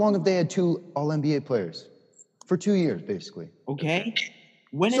 years. How long have they had 2 All-NBA players? For 2 years, basically. Okay.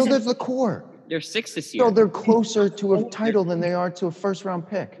 When So is there's the core. They're 6 this year. So they're closer to a title than they are to a first-round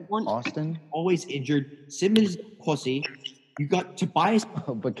pick. Austin. Always injured. Simmons is a pussy. You got Tobias,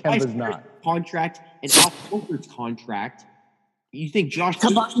 But Kemba's not. Contract and Al Horford's contract. You think Josh?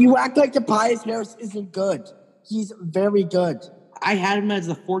 You act like Tobias Harris isn't good. He's very good. I had him as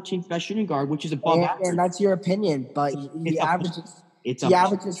the 14th best shooting guard, which is above average. And that's your opinion, but he averages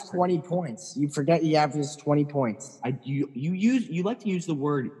 20 points. You forget he averages 20 points. You like to use the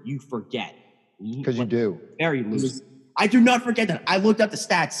word "you forget" because you do very loose. I do not forget that. I looked up the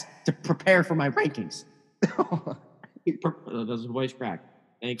stats to prepare for my rankings. That's a voice crack.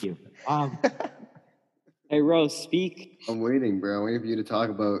 Thank you. Hey, Rose, speak. I'm waiting, bro. I'm waiting for you to talk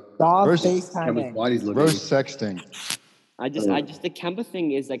about FaceTiming. body's looking. Rose sexting. I just the Kemba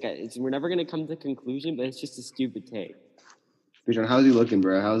thing is like we're never gonna come to a conclusion, but it's just a stupid take. Bijan, how's he looking,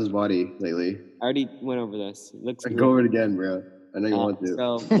 bro? How's his body lately? I already went over this. It looks Go over it again, bro. I know you want to.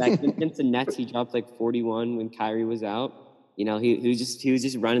 So like against the Nets, he dropped like 41 when Kyrie was out. You know, he was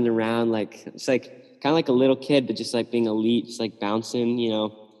just running around like it's like kind of like a little kid, but just like being elite, just like bouncing. You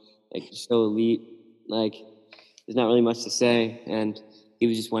know, like so elite. Like there's not really much to say, and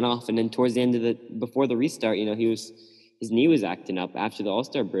he just went off. And then towards the end of before the restart, you know, his knee was acting up after the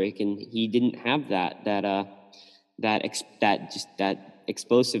All-Star break, and he didn't have that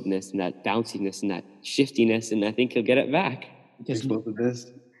explosiveness and that bounciness and that shiftiness, and I think he'll get it back.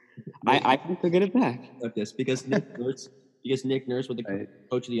 Explosiveness. I think he'll get it back. Like this because Nick Nurse, with the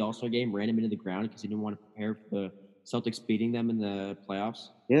coach of the All-Star game, ran him into the ground because he didn't want to prepare for the Celtics beating them in the playoffs.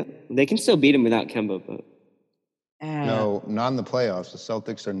 Yeah, they can still beat him without Kemba, but no, not in the playoffs. The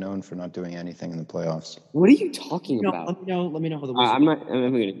Celtics are known for not doing anything in the playoffs. What are you talking about? Let me know how the I'm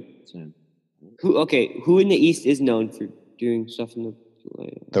gonna. Who in the East is known for doing stuff in the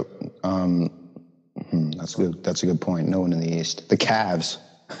playoffs? That's a good point. No one in the East. The Cavs.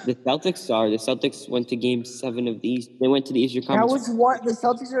 The Celtics went to Game 7 of the East. They went to the Eastern Conference. That was what the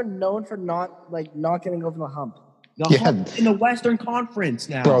Celtics are known for, not getting over the hump. In the Western Conference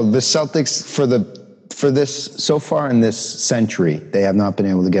now. Bro, the Celtics for this so far in this century, they have not been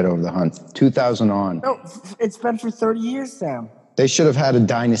able to get over the hump. 2000 on. No, it's been for 30 years, Sam. They should have had a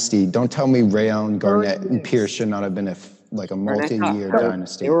dynasty. Don't tell me Ray Allen, Garnett, and Pierce should not have been a multi-year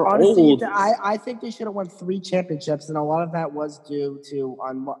dynasty. They were honestly old. I think they should have won 3 championships, and a lot of that was due to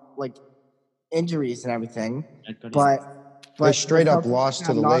injuries and everything. But they straight up lost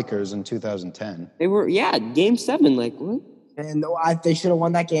to the Lakers in 2010. They were Game 7. Like what? And they should have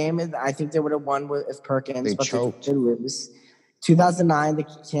won that game. And I think they would have won if Perkins. They choked. They lose. 2009, they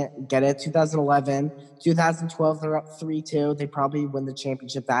can't get it. 2011, 2012, they're up 3-2. They probably win the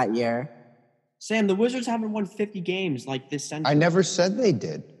championship that year. Sam, the Wizards haven't won 50 games like this century. I never said they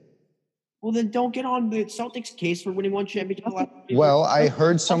did. Well, then don't get on the Celtics case for winning one championship. Well, I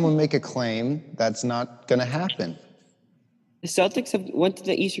heard someone make a claim that's not going to happen. The Celtics have went to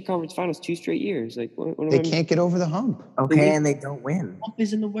the Eastern Conference Finals 2 straight years. Like what they can't get over the hump. Okay, and they don't win. Hump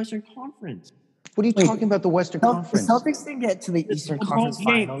is in the Western Conference. What are you talking about? The Western Conference? The Celtics didn't get to the Eastern Conference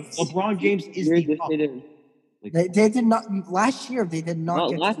Finals. LeBron James is the hump. They did not last year. They did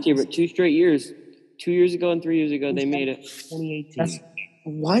not. Not last year, but 2 straight years. 2 years ago and 3 years ago, they made it. 2018.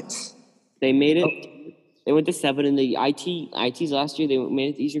 What? They made it. They went to 7 in the ITs last year. They made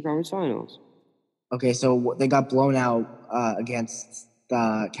it to the Eastern Conference Finals. Okay, so they got blown out against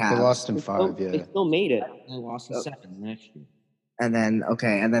the Cavs. They lost in 5. They still made it. They lost in 7 next year. And then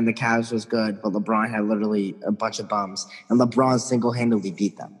the Cavs was good, but LeBron had literally a bunch of bums, and LeBron single-handedly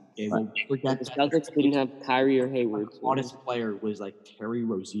beat them. Okay, well, forget the Celtics didn't have Kyrie or Hayward. The honest player was like Terry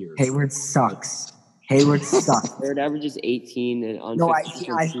Rozier. Hayward sucks. Hayward sucks. Hayward averages 18 and on. No,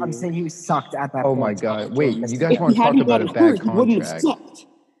 I'm saying he sucked at that point. Oh my God! Wait, you guys want to talk about a bad contract?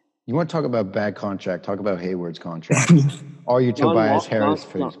 You want to talk about bad contract? Talk about Hayward's contract. Are you Tobias Harris?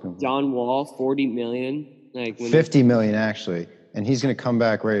 John Wall, $40 million. Like $50 million actually, and he's going to come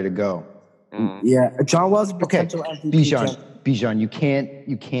back ready to go. John Wall's a potential MVP. Bijan, you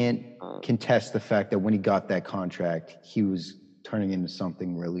can't contest the fact that when he got that contract, he was turning into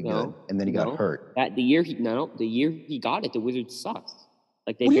something really good, and then he got hurt. The year he got it, the Wizards sucked.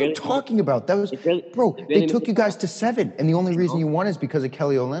 Like what are you talking about? That was they took you guys to 7, and the only reason you won is because of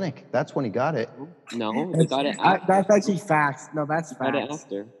Kelly Olynyk. That's when he got it. No, he got it. That's actually facts. No, that's facts. Got it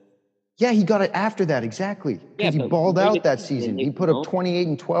after. Yeah, he got it after that exactly. Because he balled out that season. He put up 28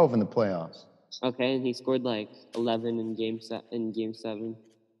 and 12 in the playoffs. Okay, and he scored like 11 in game 7.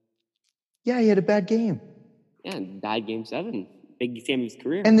 Yeah, he had a bad game. Yeah, bad game 7. big game of his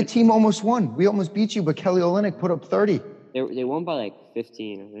career. And the team almost won. We almost beat you, but Kelly Olynyk put up 30. They won by like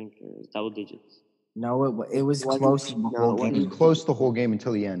 15, I think, or double digits. No, it was close the whole game. It was close the whole game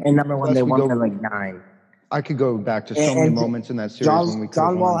until the end. And number one, Plus, they we won go- by like 9. I could go back to so many moments in that series when we could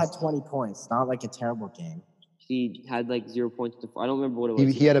have John Wall won. had 20 points. Not like a terrible game. He had like 0 points. I don't remember what it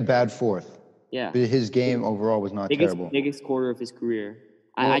was. He had a bad fourth. Yeah. But his game overall was not terrible. Biggest quarter of his career.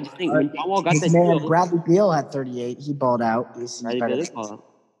 I just think when John Wall got that man, deal, Bradley Beal had 38. He balled out.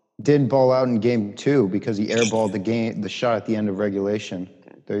 Didn't ball out in game 2 because he airballed the shot at the end of regulation.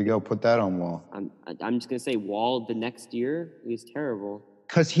 Okay. There you go. Put that on Wall. I'm just gonna say Wall the next year he was terrible.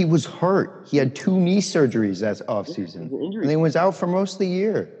 Because he was hurt. He had 2 knee surgeries that offseason. And he was out for most of the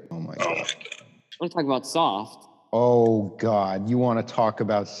year. Oh my God. I want to talk about soft. Oh God. You want to talk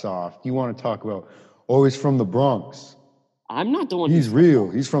about soft. You want to talk about, he's from the Bronx. I'm not the one. He's real.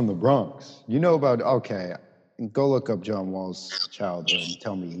 He's from the Bronx. You know about, okay. Go look up John Wall's childhood and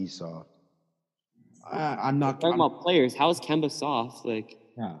tell me he's soft. I'm not talking about players. How is Kemba soft? Like,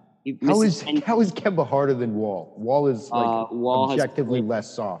 yeah. How is Kemba harder than Wall? Wall is like objectively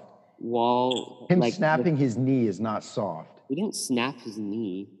less soft. Wall. Him snapping his knee is not soft. He didn't snap his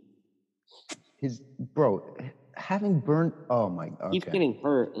knee. Having burnt. Oh my. Okay. He's getting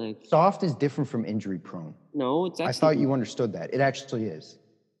hurt. Soft is different from injury prone. No, it's actually. I thought you understood that. It actually is.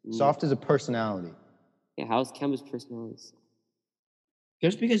 Soft is a personality. Yeah, how's Kemba's personality?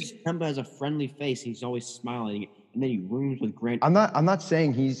 Just because Kemba has a friendly face, he's always smiling, and then he rooms with Grant. I'm not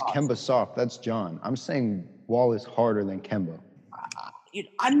saying he's Kemba soft. That's John. I'm saying Wall is harder than Kemba.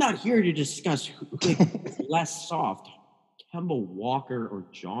 I'm not here to discuss who is less soft, Kemba Walker or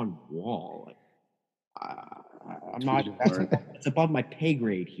John Wall. I'm not. That's above my pay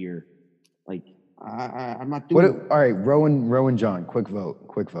grade here. I'm not doing. All right, Rowan, John. Quick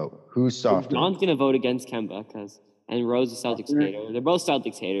vote. Who's softer? John's gonna vote against Kemba and Rose is a Celtics hater. They're both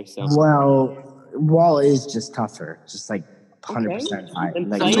Celtics haters. So. Well, Wall is just tougher, just 100% high.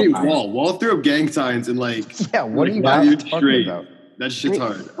 Wall threw up gang signs and Yeah, what are you guys talking about? That shit's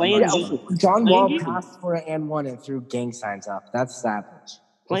hard. John Wall passed for an and one and threw gang signs up. That's savage.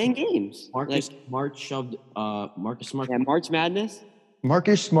 Playing games. Marcus Smart shoved Marcus Smart. Yeah, March Madness.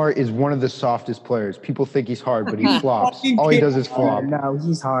 Marcus Smart is one of the softest players. People think he's hard, but he flops. All he does is flop. No,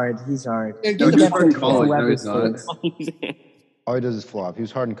 he's hard. He's hard. No, he's hard in college. No, he's not. All he does is flop. He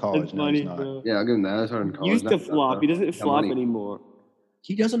was hard in college. No, he's not. Bro. Yeah, I'll give him that. He's hard in college. He used to flop. He doesn't flop anymore.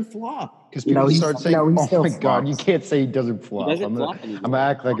 He doesn't flop. Because people start saying, oh my flops. God, you can't say he doesn't flop. He doesn't flop anymore. I'm going to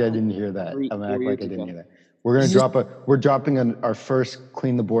act like I didn't hear that. We're dropping our first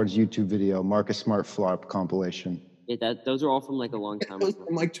Clean the Boards YouTube video, Marcus Smart flop compilation. Yeah, those are all from a long time ago.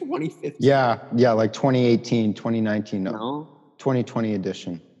 From 2015. Yeah, 2018, 2019. No. 2020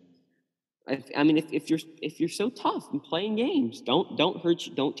 edition. I mean, if you're so tough and playing games,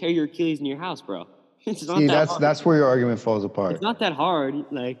 don't tear your Achilles in your house, bro. That's where your argument falls apart. It's not that hard.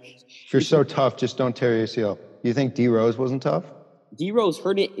 If you're so tough, just don't tear your ACL. You think D Rose wasn't tough? D Rose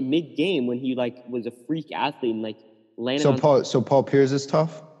hurt it mid game when he was a freak athlete and landed. So Paul Pierce is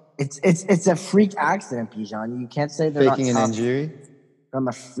tough. It's a freak accident, Bijan. You can't say they're faking not an injury from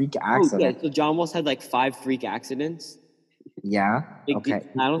a freak accident. Yeah, so John Wall's had 5 freak accidents. Yeah. Okay.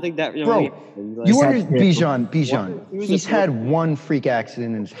 I don't think that. Bro, you understand, Bijan. He's had one freak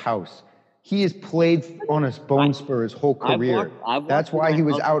accident in his house. He has played on his bone spur his whole career. That's why he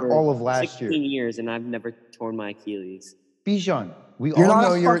was out all of last year. 16 years, and I've never torn my Achilles. Bijan, you're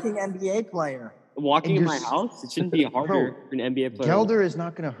not a fucking NBA player. Walking in my house, it shouldn't be harder for an NBA player. Gelder is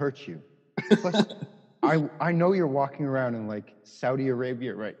not going to hurt you. Plus, I know you're walking around in Saudi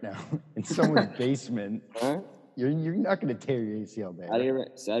Arabia right now in someone's basement. Huh? You're not going to tear your ACL there.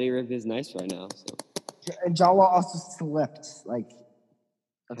 Saudi Arabia is nice right now. So. And John Wall also slipped.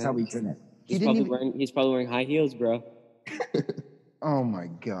 That's how we did it. He's probably wearing high heels, bro. Oh my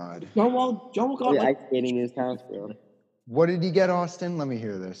God. John Wall got ice skating in his house, bro. What did he get, Austin? Let me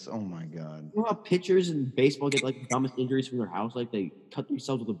hear this. Oh my God. You know how pitchers in baseball get the dumbest injuries from their house? They cut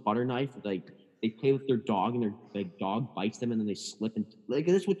themselves with a butter knife. They play with their dog and their dog bites them and then they slip and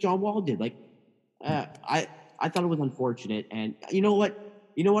that's what John Wall did. I thought it was unfortunate. And you know what?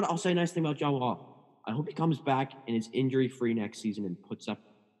 I'll say a nice thing about John Wall. I hope he comes back and is injury free next season and puts up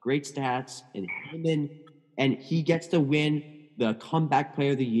great stats and he gets to win the comeback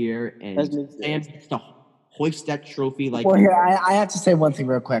player of the year and Sam gets to hoist that trophy. Well, here I have to say one thing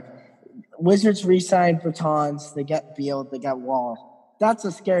real quick. Wizards re-signed Bertans. They get Beal. They got Wall. That's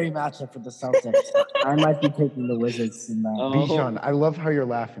a scary matchup for the Celtics. I might be taking the Wizards in that. Bijan, I love how you're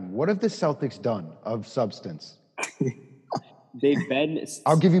laughing. What have the Celtics done of substance? they've been.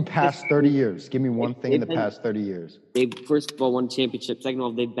 I'll give you past 30 years. Give me one thing in the past 30 years. They've first of all won a championship. Second of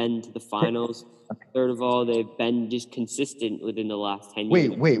all, they've been to the finals. Third of all, they've been just consistent within the last 10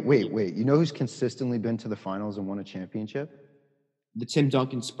 years. Wait. You know who's consistently been to the finals and won a championship? The Tim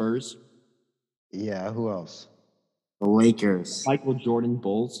Duncan Spurs. Yeah, who else? The Lakers. Michael Jordan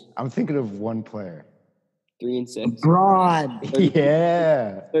Bulls. I'm thinking of one player. 3 and 6. LeBron.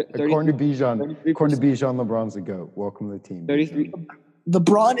 Yeah. 33 According to Bijan, LeBron's the GOAT. Welcome to the team. 33.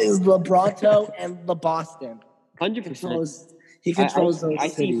 LeBron is LeBronto and the Boston. 100%. He controls those I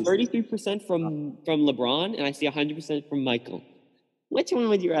cities. see 33% from LeBron, and I see 100% from Michael. Which one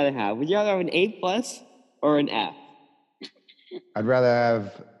would you rather have? Would you rather have an A+ or an F? I'd rather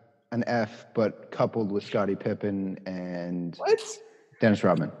have an F, but coupled with Scottie Pippen and Dennis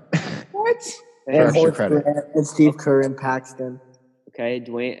Rodman. What? For extra credit. And Steve Kerr and Paxton. Okay,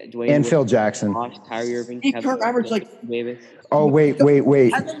 Dwayne And Phil Jackson. Bosh, Kyrie Irving, Steve Kerr averaged like Davis. Oh, wait.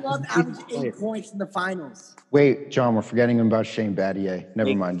 Kevin Love averaged 8 points in the finals. Wait, John, we're forgetting about Shane Battier.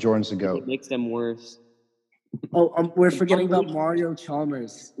 Never mind. Jordan's the GOAT. It makes them worse. Oh, we're forgetting about Mario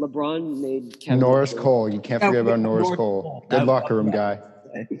Chalmers. LeBron made Kevin Norris Love. Cole. You can't forget about Norris Cole. Good locker room guy.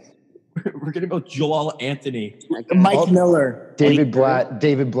 We're getting about Joel Anthony. Mike Miller. David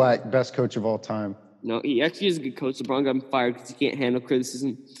Blatt, best coach of all time. No, he actually is a good coach. LeBron got him fired because he can't handle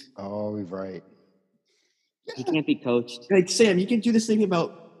criticism. Oh, he's right. He can't be coached. Like, Sam, you can do this thing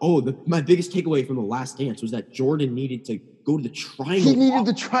about, my biggest takeaway from the Last Dance was that Jordan needed to go to the triangle. He needed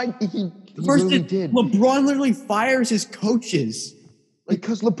to try. He really did. LeBron literally fires his coaches.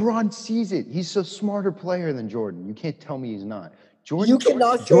 Because LeBron sees it. He's a smarter player than Jordan. You can't tell me he's not. Jordan's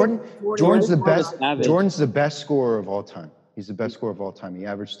the best scorer of all time. He's the best scorer of all time. He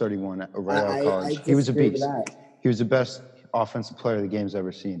averaged 31 right out of college. He was a beast. He was the best offensive player the game's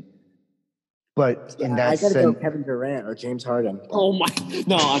ever seen. But in that sense, I gotta go Kevin Durant or James Harden. Oh my!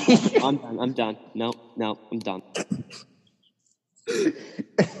 No, I'm done. No, I'm done.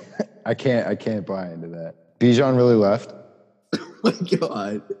 I can't buy into that. Bijan really left. Oh my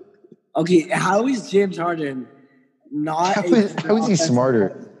God. Okay, how is James Harden not? How is he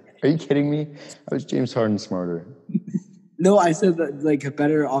smarter? Are you kidding me? How is James Harden smarter? No, I said that, like a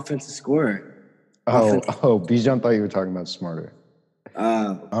better offensive scorer. Bijan thought you were talking about smarter.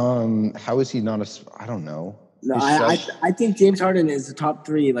 How is he not I don't know. No, I think James Harden is the top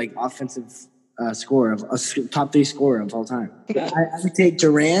 3 like offensive scorer of top 3 scorer of all time. I would take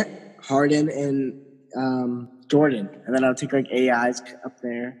Durant, Harden, and Jordan, and then I'll take like AI's up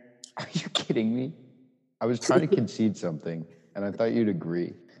there. Are you kidding me? I was trying to concede something, and I thought you'd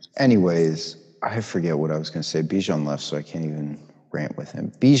agree. Anyways, I forget what I was going to say. Bijan left, so I can't even rant with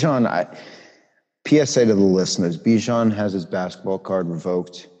him. Bijan, PSA to the listeners, Bijan has his basketball card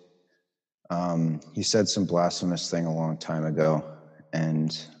revoked. He said some blasphemous thing a long time ago,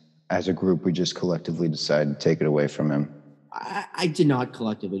 and as a group, we just collectively decided to take it away from him. I did not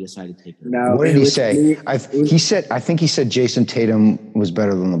collectively decide to take it away. No, what did he say? I think he said Jason Tatum was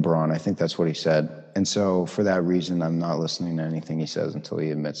better than LeBron. I think that's what he said. And so for that reason, I'm not listening to anything he says until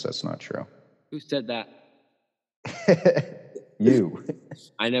he admits that's not true. Who said that? You.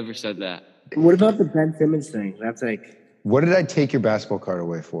 I never said that. What about the Ben Simmons thing? That's like. What did I take your basketball card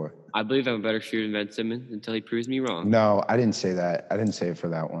away for? I believe I'm a better shooter than Ben Simmons until he proves me wrong. No, I didn't say that. I didn't say it for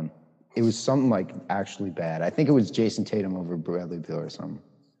that one. It was something like actually bad. I think it was Jason Tatum over Bradley Beal or something.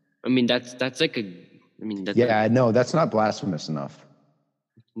 I mean, that's like a. I mean, that's no, that's not blasphemous enough.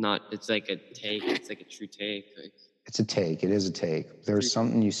 Not. It's like a take. It's like a true take. Like, it's a take. It is a take. There was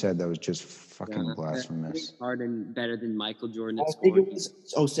something you said that was just fucking blasphemous. Harden better than Michael Jordan.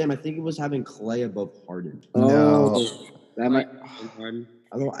 Sam, I think it was having Clay above Harden. No. Harden.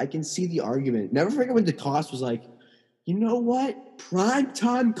 Although I can see the argument. Never forget when DeCoste was like, you know what?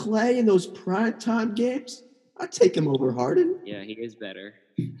 Primetime Clay in those primetime games, I'd take him over Harden. Yeah, he is better.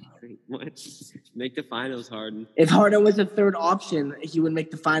 What? Make the finals, Harden. If Harden was the 3rd option, he would make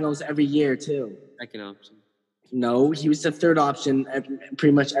the finals every year, too. 2nd option. No, he was the 3rd option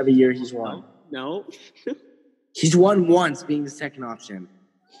pretty much every year he's won. No. He's won once being the 2nd option.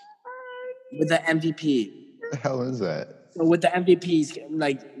 With the MVP. What the hell is that? So with the MVPs,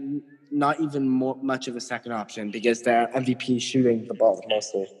 like, not even much of a 2nd option because the MVP is shooting the ball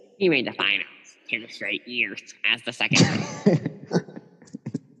mostly. He made the finals 2 straight years as the 2nd.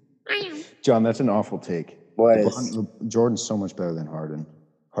 John, that's an awful take. What? Jordan's so much better than Harden.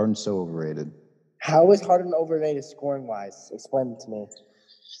 Harden's so overrated. How is Harden overrated scoring-wise? Explain it to me.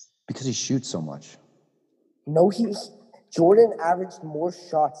 Because he shoots so much. No, Jordan averaged more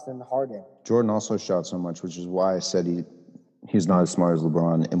shots than Harden. Jordan also shot so much, which is why I said he's not as smart as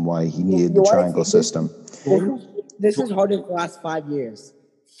LeBron and why he needed the triangle system. This is harder for the last 5 years.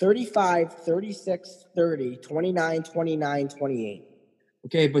 35, 36, 30, 29, 29, 28.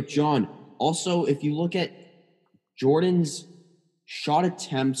 Okay, but John, also if you look at Jordan's shot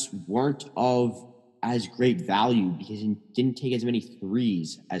attempts weren't of as great value because he didn't take as many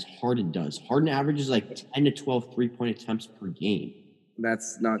threes as Harden does. Harden averages like 10 to 12 3-point attempts per game.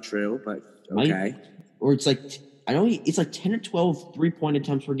 That's not true, but okay. Or it's like, it's like 10 to 12 3-point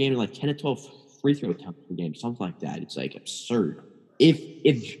attempts per game and like 10 to 12 free throw attempts per game, something like that. It's like absurd.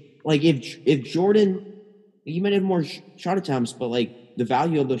 If Jordan, he might have more shot attempts, but like the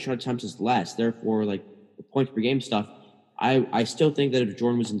value of those shot attempts is less. Therefore, like the points per game stuff, I still think that if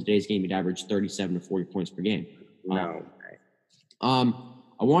Jordan was in today's game, he'd average 37 to 40 points per game. No. I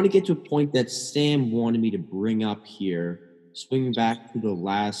want to get to a point that Sam wanted me to bring up here, swinging back to the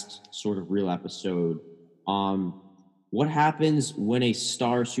last sort of real episode. What happens when a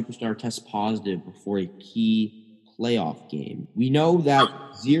superstar tests positive before a key playoff game? We know that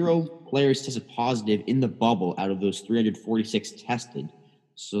 0 players tested positive in the bubble out of those 346 tested.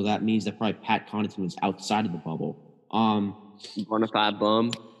 So that means that probably Pat Connaughton was outside of the bubble. Bonafide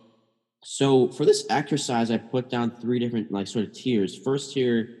bum. So for this exercise, I put down 3 different like sort of tiers. First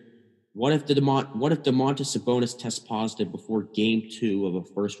tier, what if Domantas Sabonis tests positive before Game 2 of a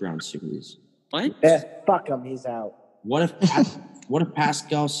first-round series? What? Yeah, fuck him. He's out. What if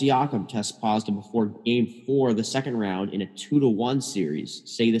Pascal Siakam tests positive before Game 4 of the second round in a 2-1 series?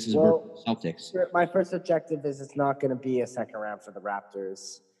 Say this is versus Celtics. My first objective is it's not going to be a second round for the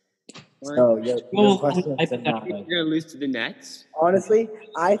Raptors. So your question is not. You're gonna lose to the Nets. Honestly,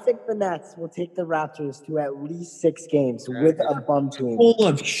 I think the Nets will take the Raptors to at least 6 games with a bum team. Full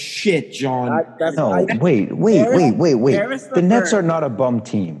of shit, John. Wait. The Nets are not a bum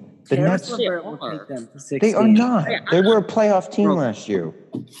team. The Nets will take them to 6 They are games. not. They were a playoff team last year.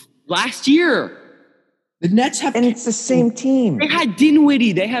 Last year, the Nets have, and it's the same team. They had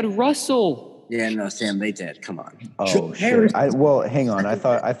Dinwiddie. They had Russell. Yeah, no, Sam, they did. Come on. Oh shit! Hang on. I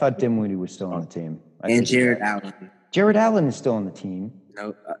thought Dinwiddie was still on the team. And Jared Allen. Jared Allen is still on the team.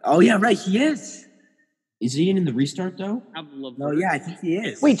 No. Oh yeah, right. He is. Is he in the restart though? No, yeah, I think he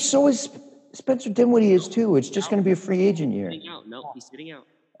is. Wait, so is Spencer Dinwiddie is too? It's just going to be a free agent year. No, he's sitting out.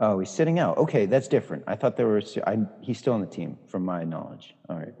 Oh, he's sitting out. Okay, that's different. I thought he's still on the team, from my knowledge.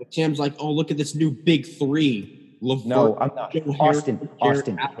 All right. Sam's like, oh, look at this new big 3. No, I'm not.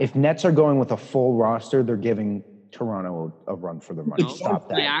 Austin. If Nets are going with a full roster, they're giving Toronto a run for their money. Stop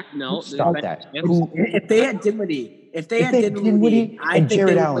that. Stop that. If they had Dinwiddie, and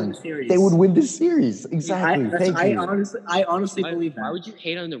Jared Allen, they would win the series. Exactly. Thank you. I honestly believe that. Why would you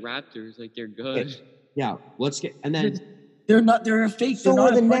hate on the Raptors? Like they're good. Yeah, let's get and then they're not. They're a fake. So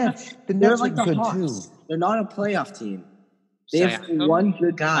are the Nets. The Nets are like good Hawks. too. They're not a playoff team. They have one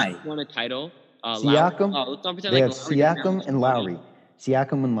good guy. Won a title. Siakam. Let's not pretend They like have Siakam and Lowry.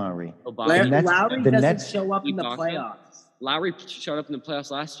 Lowry doesn't show up in the playoffs. Lowry showed up in the playoffs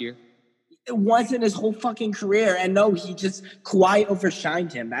last year. It wasn't his whole fucking career, and no, he just Kawhi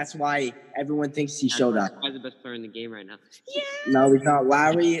overshined him. That's why everyone thinks he showed up. Kawhi's the best player in the game right now. Yeah. No, he's not.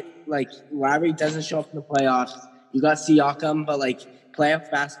 Lowry doesn't show up in the playoffs. You got Siakam, but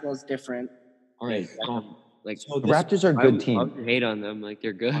playoff basketball is different. All right. The Raptors are a good team. I would hate on them. Like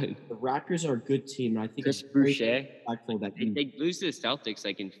they're good. The Raptors are a good team, and I think it's Boucher. They lose to the Celtics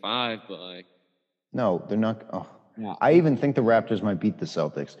in 5, but no, they're not. Oh, yeah. I even think the Raptors might beat the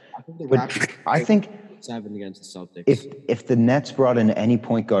Celtics. I think 7 against the Celtics. If the Nets brought in any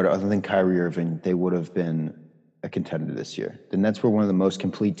point guard other than Kyrie Irving, they would have been a contender this year. The Nets were one of the most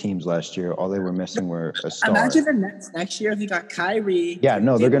complete teams last year. All they were missing were a star. Imagine the Nets next year. They got Kyrie. Yeah,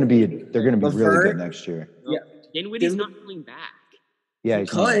 no, they're going to be really good next year. Yeah, Dinwiddie's not coming back. Yeah, he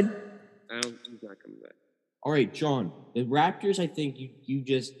could. I don't think he's not coming back. All right, John. The Raptors, I think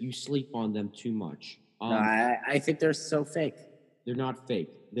you sleep on them too much. No, I think they're so fake. They're not fake.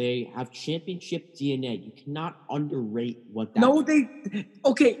 They have championship DNA. You cannot underrate what that. No, the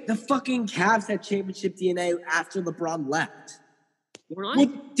fucking Cavs had championship DNA after LeBron left.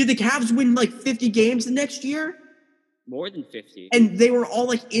 Did the Cavs win 50 games the next year? More than 50. And they were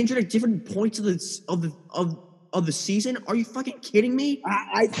all injured at different points of the season. Are you fucking kidding me?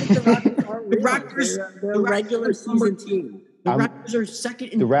 I think the Raptors aren't real. They're a regular season team. The Raptors are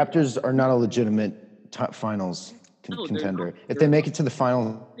second. The Raptors are not a legitimate finals contender. If they make it to the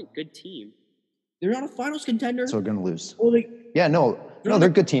final, good team. They're not a finals contender. So they're going to lose. Well, they're a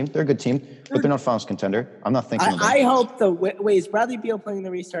good team. They're a good team, but they're not a finals contender. I'm not thinking. I hope is Bradley Beal playing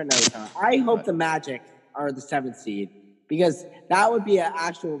the restart? No, he's not. I hope the Magic are the 7th seed because that would be an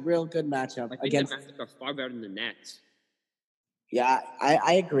actual real good matchup I think against. the Magic are far better than the Nets. Yeah,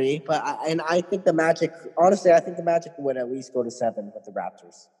 I agree, but I think the Magic. Honestly, I think the Magic would at least go to 7 with the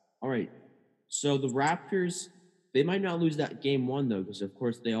Raptors. All right. So the Raptors, they might not lose that game 1 though, because of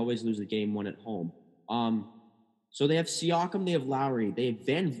course they always lose the game 1 at home. So they have Siakam, they have Lowry, they have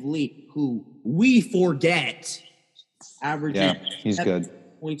Van Vliet, who we forget averages he's 7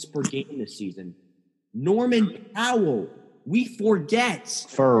 good. points per game this season. Norman Powell, we forget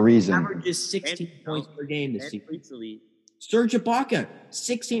For a reason. averages 16 points per game this season. Elite. Serge Ibaka,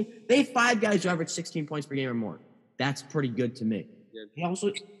 16. They have 5 guys who average 16 points per game or more. That's pretty good to me. Yeah. He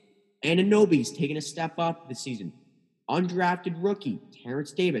also, Anunoby's taking a step up this season. Undrafted rookie,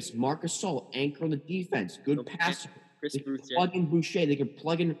 Terrence Davis, Marcus Gasol, anchor on the defense, good passer. Chris They can Boucher. plug in Boucher. They can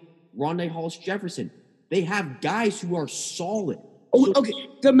plug in Rondé Hollis-Jefferson. They have guys who are solid. Oh, okay,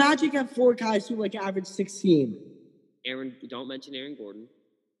 the Magic have 4 guys who average 16. Don't mention Aaron Gordon.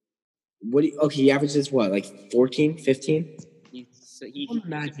 He averages what, like 14, 15? The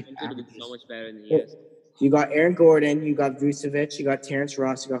Magic He's so much better than he is. You got Aaron Gordon, you got Vucevic, you got Terrence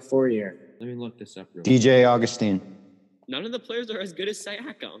Ross, you got Fourier. Let me look this up real quick. DJ Augustine. None of the players are as good as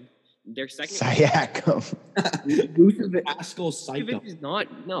Siakam. They're second. Siakam. Vucevic, Pascal Siakam. Vucevic is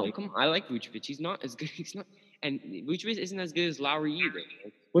not. No, come on. I like Vucevic. He's not as good. He's not. And Vucevic isn't as good as Lowry either.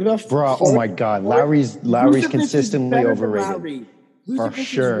 what about Bro, oh my God. Lowry's Vucevic is consistently better than overrated. Lowry. For Vucevic is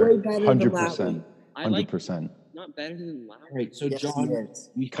sure. way better than 100%. Lowry. I like 100%. not better than Lowry. All right, so Yes, John,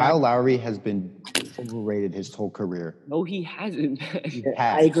 he is. Kyle Lowry has been overrated his whole career. No, he hasn't. He has.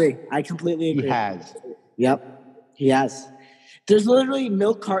 I agree. I completely agree. He has. Yep, he has. There's literally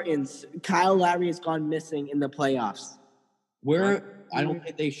milk cartons. Kyle Lowry has gone missing in the playoffs. I don't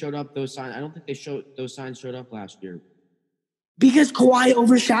think they showed up those signs. I don't think those signs showed up last year. Because Kawhi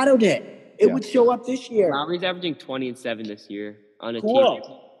overshadowed it. It would show up this year. Lowry's averaging 20 and 7 this year on a Cool.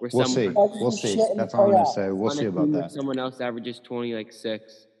 team where We'll see. We'll see. That's all I'm going to say. We'll see about that. Someone else averages 20, like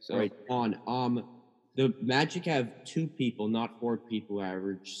 6. So All right, on. The Magic have 2 people, not 4 people, who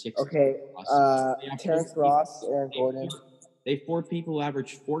average 16. Okay, plus. They have Terrence 4 Ross, people- Aaron Gordon. They have 4 people who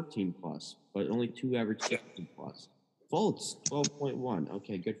average 14 plus, but only 2 average 16 plus. Fultz, 12.1.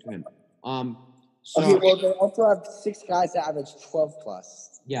 Okay, good for him. So Okay, well, they also have 6 guys that average 12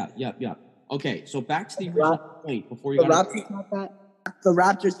 plus. yeah. Okay, so back to the original point before you The got. Raptors have that. The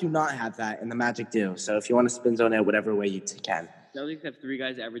Raptors do not have that, and the Magic do. So if you want to spin zone it, whatever way you can. Celtics have 3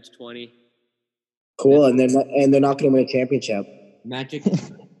 guys that average 20. Cool, and they're not going to win a championship. Magic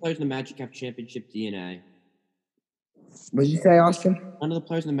players in the Magic have championship DNA. What did you say, Austin? None of the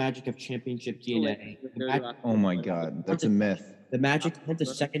players in the Magic have championship DNA. Oh my God. That's a myth. The Magic are the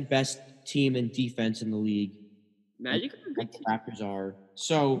second best team in defense in the league. Magic are a good The team. Raptors are.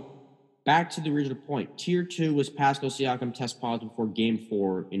 So, back to the original point. Tier 2 was Pascal Siakam test positive for Game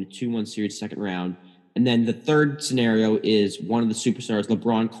 4 in a 2-1 series second round. And then the third scenario is one of the superstars,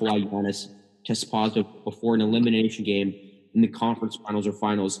 LeBron, Kawhi, Giannis, test positive before an elimination game in the conference finals or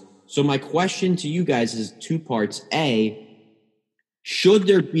finals. So my question to you guys is 2 parts. A, should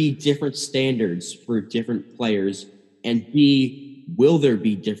there be different standards for different players? And B, will there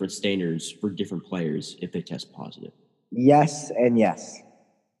be different standards for different players if they test positive? Yes and yes.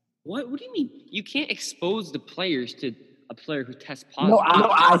 What do you mean? You can't expose the players to a player who tests positive. No,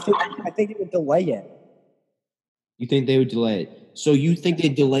 I think it would delay it. You think they would delay it? So you think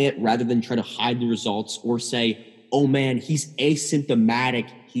they'd delay it rather than try to hide the results or say, oh man, he's asymptomatic,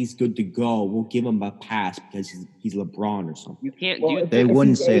 he's good to go, we'll give him a pass because he's LeBron or something? You can't Well, do that. They If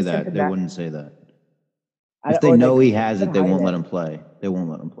wouldn't he's say that. They asymptomatic- wouldn't say that. I- If they or know they he has it, they hide won't it. let him play. They won't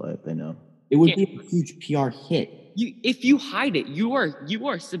let him play if they know. It would be a huge PR hit. If you hide it, you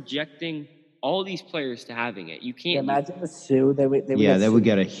are subjecting all these players to having it. You Yeah, can't. imagine the sue. They would Yeah, they would sued.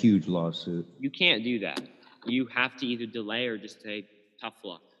 get a huge lawsuit. You can't do that. You have to either delay or just say tough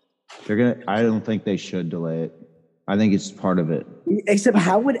luck. I don't think they should delay it. I think it's part of it. Except,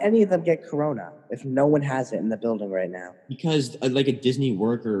 how would any of them get corona if no one has it in the building right now? Because like a Disney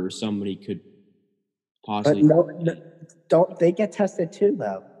worker or somebody could But possibly. don't they get tested too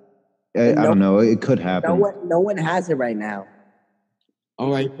though? I don't know. It could happen. No one has it right now.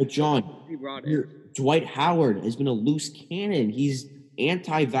 All right, but John, We brought it. Dwight Howard has been a loose cannon. He's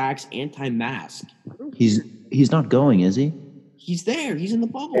anti-vax, anti-mask. He's not going, is he? He's there. He's in the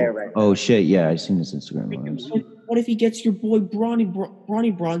bubble. There, right. Oh shit! Yeah, I seen his Instagram lives. What if he gets your boy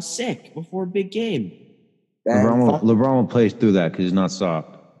Bronny Braun sick before a big game? LeBron will play through that because he's not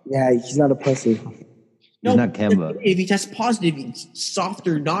soft. Yeah, he's not a pussy. He's not Kemba. If he tests positive, he's soft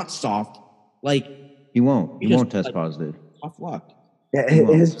or not soft. Like He won't. He just, won't test like, positive. tough luck. Yeah,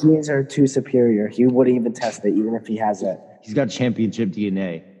 his genes are too superior. He wouldn't even test it, even if he has it. He's got championship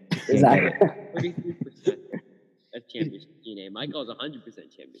DNA. Exactly. 33% of championship TNA. Michael's 100%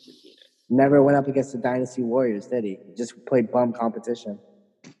 championship TNA. Never went up against the Dynasty Warriors, did he? He just played bum competition.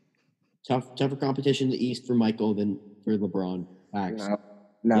 Tougher competition in the East for Michael than for LeBron. Facts.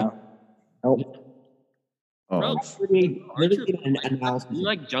 No. Bro, Literally an analysis. You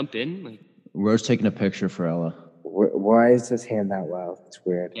like jump in? Like, Rose taking a picture for Ella. Why is his hand that low? It's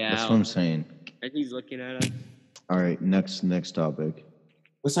weird. yeah. That's what I'm saying. I think he's looking at us. All right, next topic.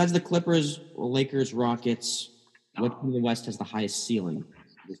 Besides the Clippers, Lakers, Rockets, what team in the West has the highest ceiling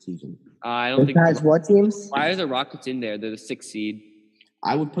this season? I don't think. Besides what teams? Why are the Rockets in there? They're the 6th seed.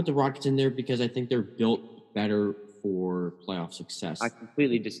 I would put the Rockets in there because I think they're built better for playoff success. I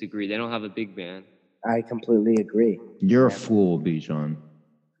completely disagree. They don't have a big man. I completely agree. You're a fool, Bijan.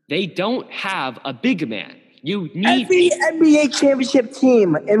 They don't have a big man. You need Every NBA championship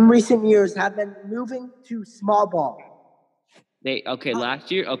team in recent years have been moving to small ball.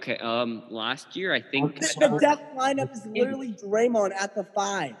 Last year I think The depth lineup is literally Draymond at the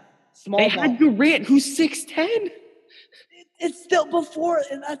 5. Small they ball. had Durant, who's 6'10". It's still before,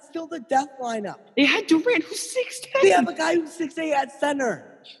 and that's still the depth lineup. They had Durant, who's 6'10". They have a guy who's 6'8" at center.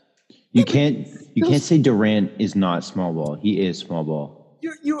 You can't say Durant is not small ball. He is small ball.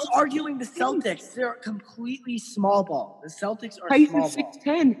 You're arguing the Celtics. They're completely small ball. The Celtics are small Tyson's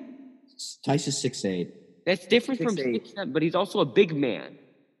ball. 6'10". Tyson's 6'8". That's different from 6'8". 6'10", but he's also a big man.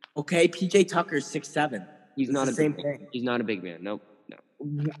 Okay, PJ Tucker's 6'7". He's not the a same big thing. man. He's not a big man. No.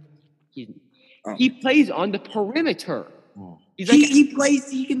 He plays on the perimeter. Oh. He's like He plays.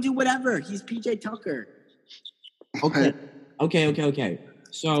 He can do whatever. He's PJ Tucker. Okay.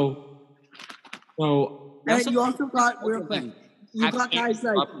 So And you also got real quick. You got guys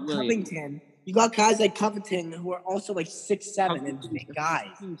like Covington. You got guys like Covington who are also like 6'7" and big guys.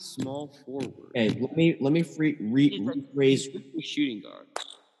 Small forward. Okay, let me rephrase shooting guard.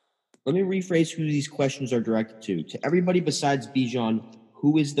 Let me rephrase who these questions are directed to. To everybody besides Bijan,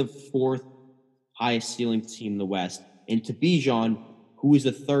 who is the 4th highest ceiling team in the West? And to Bijan, who is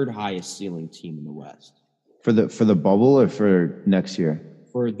the 3rd highest ceiling team in the West? For the bubble or for next year?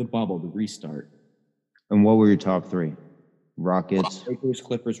 For the bubble, the restart. And what were your top 3? Rockets, Lakers,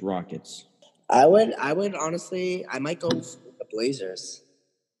 Clippers, Rockets. I would honestly, I might go with the Blazers.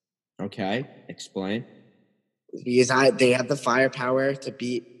 Okay, explain. Because they have the firepower to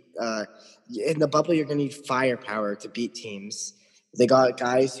beat. In the bubble, you're gonna need firepower to beat teams. They got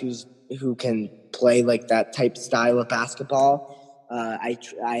guys who can play like that type style of basketball. I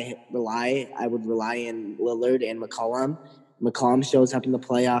would rely on Lillard and McCollum. McCollum shows up in the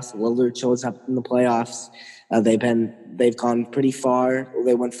playoffs. Lillard shows up in the playoffs. They've gone pretty far.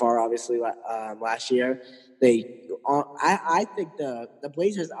 They went far, obviously, last year. I think the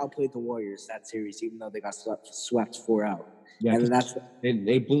Blazers outplayed the Warriors that series, even though they got swept 4-0. Yeah, and that's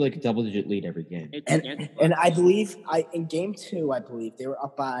they blew like a double-digit lead every game. And I believe in game 2, I believe they were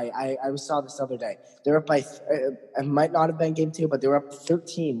up by. I saw this the other day. They were up by. It might not have been game 2, but they were up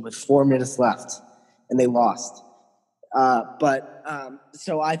 13 with 4 minutes left, and they lost.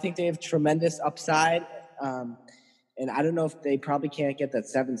 So I think they have tremendous upside. And I don't know if they probably can't get that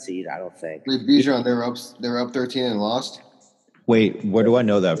 7 seed. I don't think. Wait, Bijan, they were up 13 and lost. Wait, where do I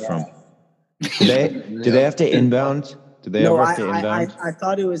know that from? Do they have to inbound? Do they ever have to inbound? I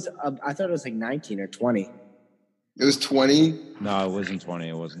thought it was. I thought it was like 19 or 20. It was 20. No, it wasn't 20.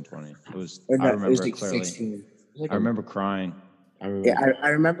 It wasn't 20. It was. Or no, I remember it was like clearly. 16. I remember crying. I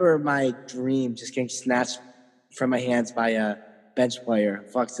remember my dream just getting snatched from my hands by a bench player.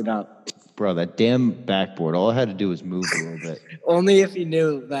 Fucks it up. Bro, that damn backboard. All I had to do was move a little bit. Only if he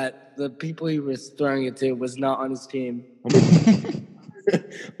knew that the people he was throwing it to was not on his team.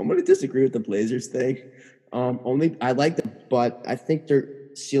 I'm going to disagree with the Blazers thing. I like them, but I think their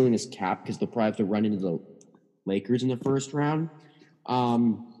ceiling is capped because they'll probably have to run into the Lakers in the first round. So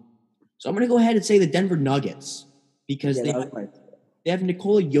I'm going to go ahead and say the Denver Nuggets because they have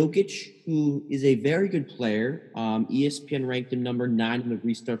Nikola Jokic, who is a very good player. ESPN ranked him number 9 in the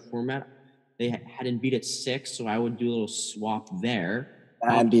restart format. They had Embiid at 6, so I would do a little swap there.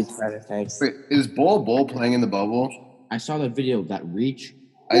 Embiid's better, thanks. Wait, is Bol playing in the bubble? I saw the video of that reach.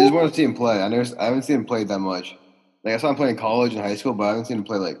 I just want to see him play. I haven't seen him play that much. Like I saw him play in college and high school, but I haven't seen him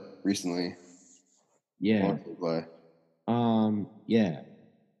play like recently. Yeah. Yeah.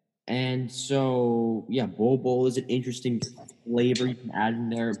 And so, yeah, Bol is an interesting flavor you can add in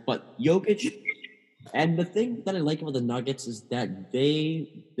there. But Jokic, and the thing that I like about the Nuggets is that they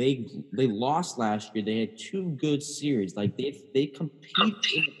lost last year. They had 2 good series. Like they compete in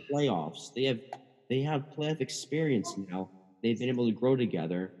the playoffs. They have playoff experience now. They've been able to grow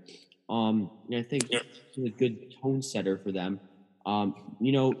together. And I think it's a good tone setter for them.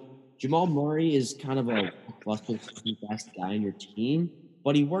 Jamal Murray is kind of a plus the best guy on your team,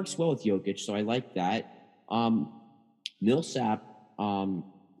 but he works well with Jokic, so I like that. Millsap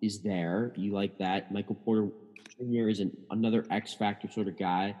is there. You like that. Michael Porter Jr. is another X factor sort of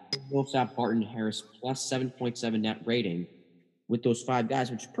guy. Millsap, Barton, Harris plus 7.7 net rating with those 5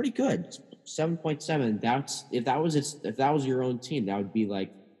 guys, which is pretty good. 7.7. That's if that was your own team, that'd be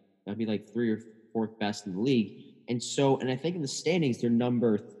like 3rd or 4th best in the league. And I think in the standings they're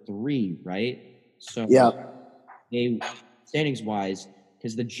number 3, right? So yeah, they standings wise,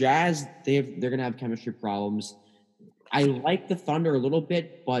 because the Jazz they're gonna have chemistry problems. I like the Thunder a little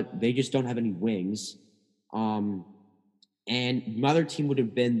bit, but they just don't have any wings. And my other team would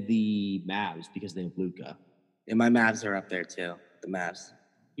have been the Mavs because they have Luka. and my Mavs are up there too. The Mavs.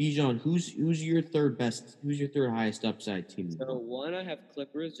 Bijan, who's your third best? Who's your third highest upside team? So one, I have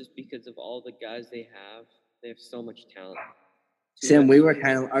Clippers just because of all the guys they have. They have so much talent. Sam, we were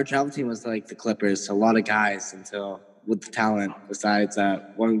our travel team was like the Clippers. A lot of guys until with the talent. Besides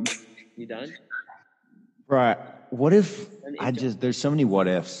that one. You done? Right. What if there's so many what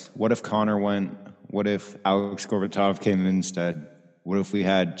ifs. What if Connor went? What if Alex Gorbatov came in instead? What if we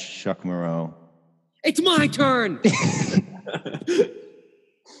had Chuck Moreau? It's my turn.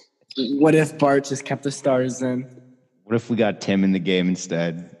 What if Bart just kept the stars in? What if we got Tim in the game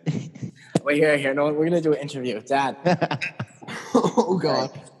instead? Wait, here. No, we're gonna do an interview, Dad. Oh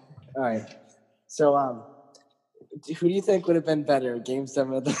God. All right. So, who do you think would have been better? Game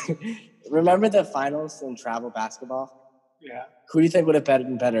 7 of the. Remember the finals in travel basketball? Yeah. Who do you think would have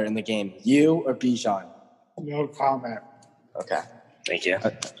been better in the game, you or Bijan? No comment. Okay. Thank you.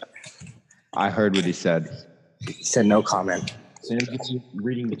 I heard what he said. He said no comment. Sam,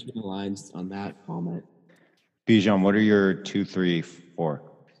 reading between the lines on that comment. Bijan, what are your 2, 3, 4?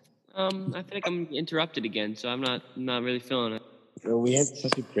 I feel like I'm interrupted again, so I'm not really feeling it. We had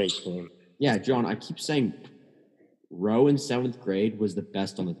such a great team. Yeah, John, I keep saying Rowe in 7th grade was the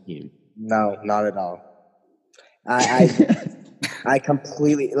best on the team. No, not at all. I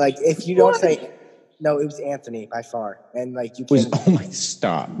completely like. If you don't say no, it was Anthony by far, and like you can't. Oh my!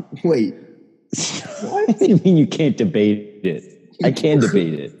 Stop. Wait. What do you mean you can't debate it? I can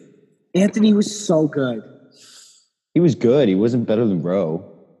debate it. Anthony was so good. He was good. He wasn't better than Rowe.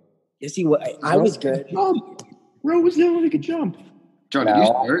 Yes, he was. I was good. Rowe was the only one who could jump. John, did you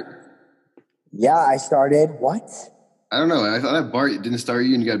start? Yeah, I started. What? I don't know. I thought that Bart didn't start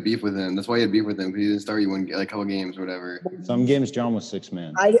you and you got beef with him. That's why you had beef with him, because he didn't start you a couple games or whatever. Some games John was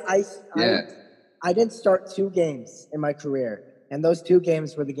 6-man. I didn't start 2 games in my career, and those 2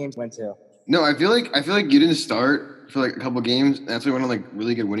 games were the games I went to. No, I feel like you didn't start for like a couple games. And that's why we went on like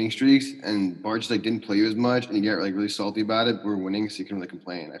really good winning streaks, and Bart just like didn't play you as much, and you get like really salty about it. We're winning, so you can really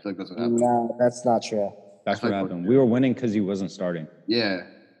complain. I feel like that's what happened. No, that's not true. That's what happened. We were winning because he wasn't starting. Yeah.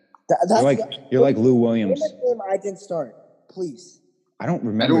 You're like Lou Williams. Game I didn't start. Please. I don't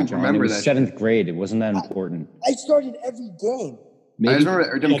remember, John. It was 7th grade. It wasn't that important. I started every game. I just remember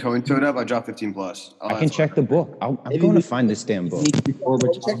every time Cohen showed up, I dropped 15 plus. I can check the book. I'm going to find this damn book.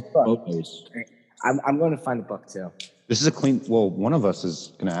 I'm going to find the book too. This is a clean. Well, one of us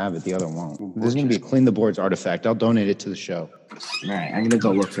is going to have it. The other won't. This is going to be a clean the boards artifact. I'll donate it to the show. All right, I'm going to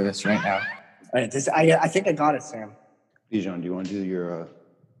go look for this right now. All right, I think I got it, Sam. Bijan, do you want to do your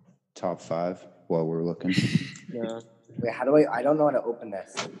top 5 while we're looking? Yeah. Wait, how do I don't know how to open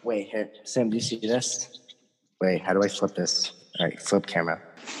this. Wait, here. Sam, do you see this? Wait, how do I flip this? All right, flip camera.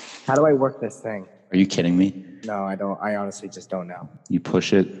 How do I work this thing? Are you kidding me? No, I don't. I honestly just don't know. You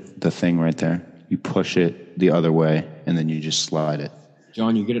push it, the thing right there. You push it the other way, and then you just slide it.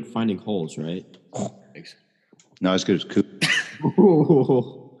 John, you're good at finding holes, right? Thanks. Not as good as Coop.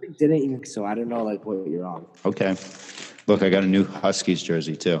 Didn't even so. I don't know like what you're on. Okay. Look, I got a new Huskies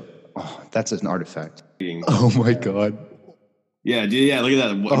jersey too. Oh, that's an artifact. Oh my God. Yeah, dude. Yeah, look at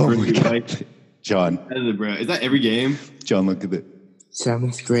that. Oh my God. John. Is that every game? John, look at it.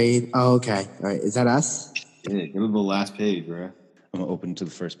 7th grade. Oh, okay. All right. Is that us? Yeah, go to the last page, bro. I'm going to open to the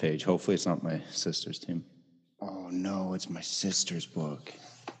first page. Hopefully it's not my sister's team. Oh, no. It's my sister's book.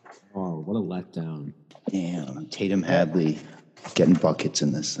 Oh, what a letdown. Damn. Tatum Hadley getting buckets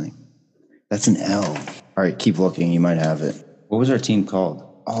in this thing. That's an L. All right. Keep looking. You might have it. What was our team called?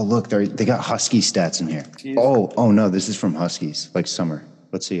 Oh, look. They got Husky stats in here. Jeez. Oh, no. This is from Huskies. Like summer.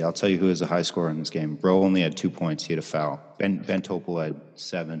 Let's see. I'll tell you who is the high scorer in this game. Bro only had 2 points. He had a foul. Ben Topol had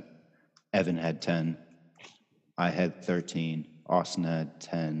 7. Evan had 10. I had 13. Austin had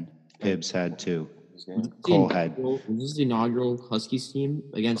 10. Pibbs had 2. Cole had. Was this the inaugural Huskies team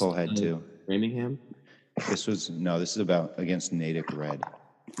against Cole had 2. Framingham? This is about against Natick Red.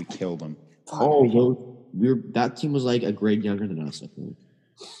 We killed them. Oh, that team was like a grade younger than us, I think.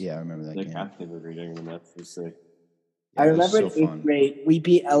 Yeah, I remember that The game. captain of reading the Mets was sick. I It was remember so in 8th fun. grade, we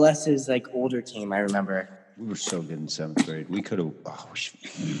beat LS's like older team. I remember. We were so good in 7th grade. We could have.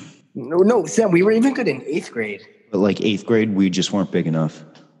 No, Sam, we were even good in 8th grade. But like 8th grade, we just weren't big enough.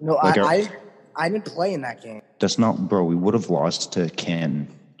 No, Like I didn't play in that game. That's not, bro. We would have lost to Canton.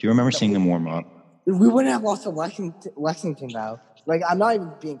 Do you remember seeing them warm up? We wouldn't have lost to Lexington though. Like, I'm not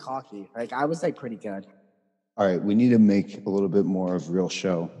even being cocky. Like, I was like pretty good. All right, we need to make a little bit more of real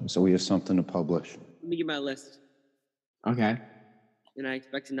show, so we have something to publish. Let me get my list, Okay. and I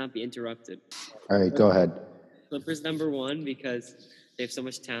expect to not be interrupted. All right, go ahead. Clippers #1 because they have so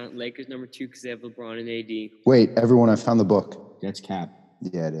much talent. Lakers #2 because they have LeBron and AD. Wait, everyone, I found the book. That's Cap.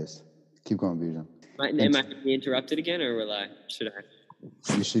 Yeah, it is. Keep going, Bijan. Am I going to be interrupted again, or will I? Should I?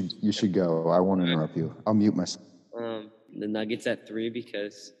 You should go. I won't interrupt you. I'll mute myself. The Nuggets at 3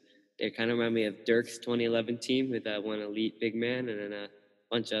 because they kind of remind me of Dirk's 2011 team with that one elite big man and then a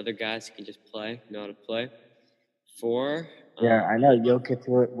bunch of other guys who can just know how to play. 4. Yeah, I know. Jokic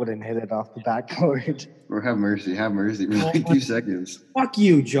wouldn't hit it off the backboard. Or have mercy. For like 2 seconds. Fuck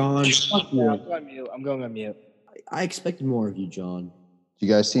you, John. Fuck you. I'm going on mute. I expected more of you, John. Did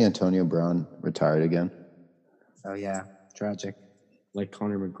you guys see Antonio Brown retired again? Oh yeah, tragic. Like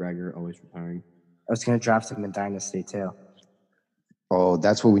Conor McGregor, always retiring. I was gonna draft him in Dynasty too. Oh,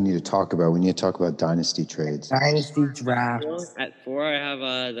 that's what we need to talk about. We need to talk about dynasty trades. Dynasty draft. At 4, I have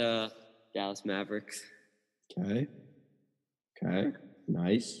the Dallas Mavericks. Okay.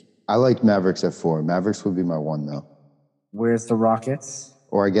 Nice. I like Mavericks at 4. Mavericks would be my 1 though. Where's the Rockets?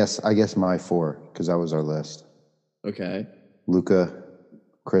 Or I guess my 4 because that was our list. Okay. Luka,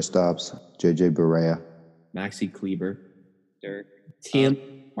 Kristaps, JJ Barea. Maxi Kleber. Dirk. Tim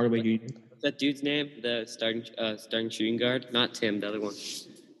Hardaway Jr. What's that dude's name? The starting shooting guard? Not Tim, the other one.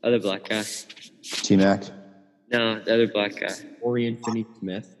 Other black guy. T-Mac. No, the other black guy. Orion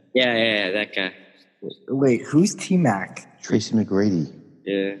Finney-Smith. Yeah, that guy. Wait, who's T-Mac? Tracy McGrady.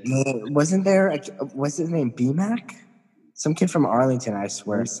 Yeah. Wasn't there? What's his name? B-Mac? Some kid from Arlington, I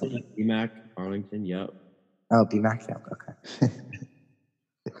swear. B-Mac, Arlington, yep. Oh, B-Mac, yeah, okay.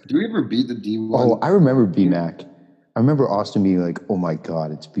 Do we ever beat the D1? Oh, I remember B-Mac. I remember Austin being like, "Oh my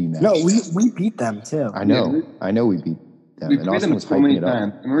God, it's B-Mac." No, we beat them too. I know. Yeah, I know we beat them. We And played Austin them was so hyping many it up.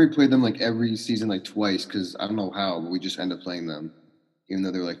 times. I remember we played them like every season like twice because I don't know how, but we just ended up playing them, even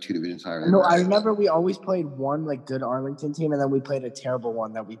though they were like 2 divisions higher. No, I remember we always played one like good Arlington team, and then we played a terrible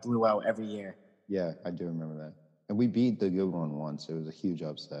one that we blew out every year. Yeah, I do remember that. And we beat the good one once. It was a huge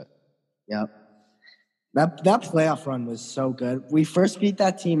upset. Yep. That playoff run was so good. We first beat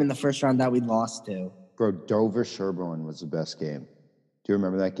that team in the first round that we lost to. Bro, Dover Sherborne was the best game. Do you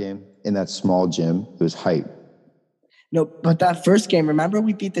remember that game? In that small gym, it was hype. No, but that first game, remember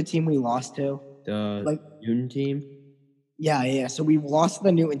we beat the team we lost to? The Newton team? Yeah. So we lost to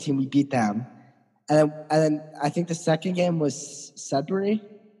the Newton team. We beat them. And then I think the second game was Sudbury.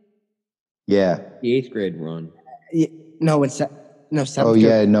 Yeah. The 8th grade run. No, it's no 7th Oh, grade.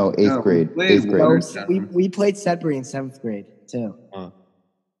 yeah, no, 8th grade. 8th grade. No, we played Sudbury in 7th grade, too.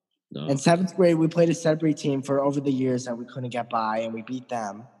 No. In 7th grade, we played a Sudbury team for over the years that we couldn't get by, and we beat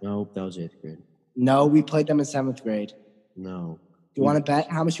them. Nope, that was 8th grade. No, we played them in 7th grade. No. Do you want to bet?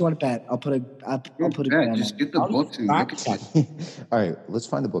 How much you want to bet? I'll put a bet. Just get the books and look at it. All right, let's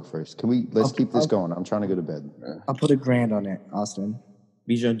find the book first. Let's keep this going. I'm trying to go to bed. I'll put $1,000 on it, Austin.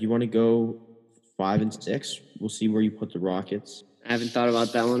 Bijan, do you want to go 5 and 6? We'll see where you put the Rockets. I haven't thought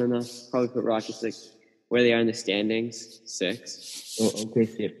about that one enough. Probably put Rockets like where they are in the standings, 6. Oh,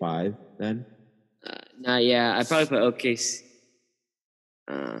 OKC at 5 then? I probably put OKC.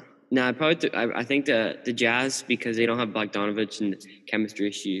 I think the Jazz because they don't have Bogdanovich and chemistry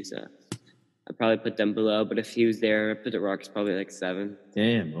issues. I'd probably put them below, but if he was there, I'd put the Rockets probably like 7.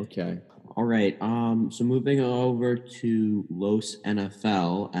 Damn, okay. All right. So moving over to Los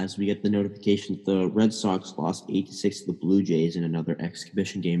NFL, as we get the notification that the Red Sox lost 8-6 to the Blue Jays in another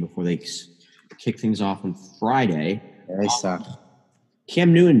exhibition game before they kick things off on Friday. Yeah, they suck.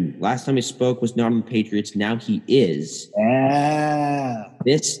 Cam Newton, last time he spoke, was not on the Patriots. Now he is. Yeah.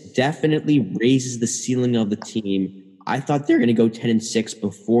 This definitely raises the ceiling of the team. I thought they were going to go 10-6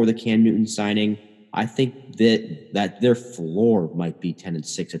 before the Cam Newton signing. I think that their floor might be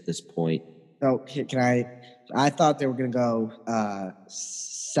 10-6 at this point. So can I thought they were going to go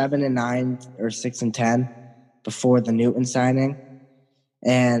 7-9 or 6-10 before the Newton signing,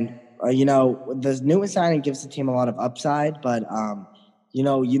 and the Newton signing gives the team a lot of upside, but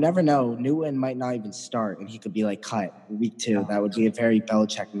you never know. Newton might not even start, and he could be like cut week 2. That would be a very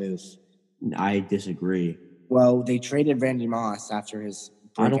Belichick move. I disagree. Well, they traded Randy Moss after his.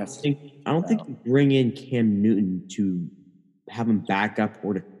 I don't think you bring in Cam Newton to have him back up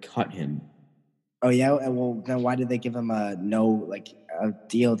or to cut him. Oh yeah, well then why did they give him a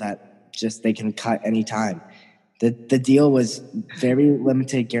deal that just they can cut anytime? The deal was very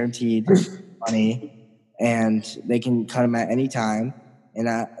limited, guaranteed money, and they can cut him at any time. And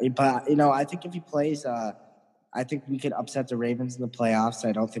but I think if he plays, I think we could upset the Ravens in the playoffs.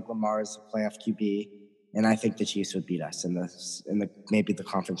 I don't think Lamar is a playoff QB, and I think the Chiefs would beat us in the maybe the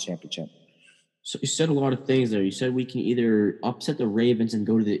conference championship. So you said a lot of things there. You said we can either upset the Ravens and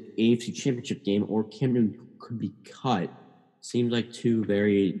go to the AFC Championship game, or Cam Newton could be cut. Seems like two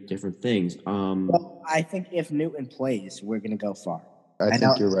very different things. Well, I think if Newton plays, we're going to go far. I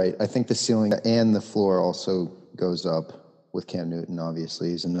think you're right. I think the ceiling and the floor also goes up with Cam Newton, obviously.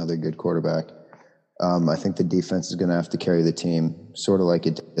 He's another good quarterback. I think the defense is going to have to carry the team, sort of like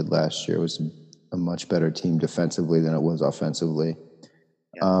it did last year. It was a much better team defensively than it was offensively.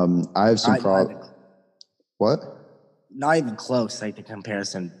 I have some problems. What? Not even close, like the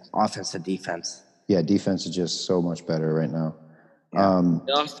comparison, offense to defense. Yeah, defense is just so much better right now. Yeah.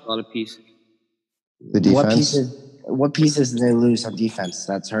 They lost a lot of pieces. The defense? What pieces did they lose on defense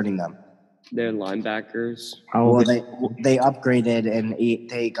that's hurting them? Their linebackers. Well, they upgraded and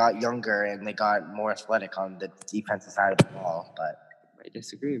they got younger and they got more athletic on the defensive side of the ball. But I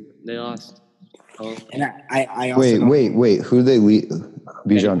disagree. They lost. And I also wait. Who do they lead?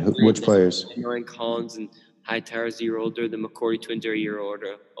 Bijan, which players? Ryan Collins and Hightower's a year older. The McCourty twins are a year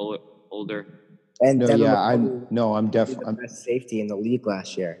older. And I'm definitely the best safety in the league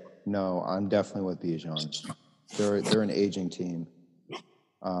last year. No, I'm definitely with Bijan. They're an aging team.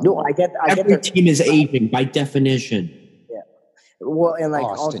 No, I get every team is aging by definition. Yeah. Well, and like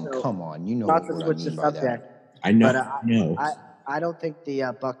Austin, also, come on, you know not what to I switch mean the by subject. that. I know. But I don't think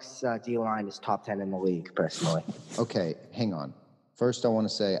the Bucks D line is top 10 in the league personally. Okay, hang on. First, I want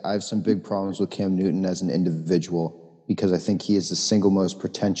to say I have some big problems with Cam Newton as an individual because I think he is the single most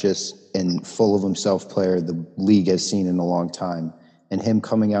pretentious and full of himself player the league has seen in a long time. And him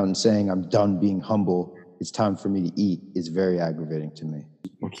coming out and saying, "I'm done being humble. It's time for me to eat," is very aggravating to me.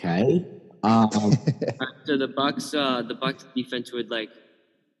 Okay. So the Bucks defense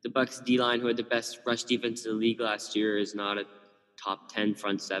the Bucks D line, who had the best rush defense in the league last year, is not a top 10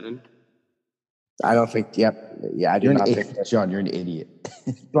 front seven. I don't think. Yep. Yeah, I do not think that. John, you're an idiot.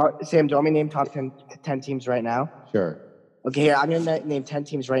 Sam, do you want me to name top 10 teams right now? Sure. Okay, here, I'm going to name 10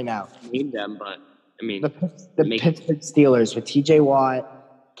 teams right now. Name them, but I mean. The Pittsburgh Steelers with TJ Watt,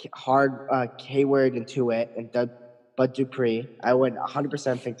 Hayward, and Tuitt, and Bud Dupree. I would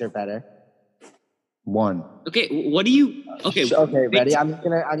 100% think they're better. One. Okay, what do you? Okay. Okay, ready? I'm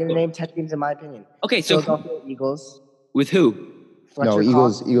gonna name 10 teams in my opinion. Okay, so Philadelphia Eagles. With who? Fletcher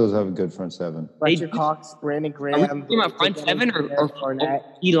Eagles Cox, have a good front seven. Fletcher Cox, Brandon Graham. Are we talking about front seven or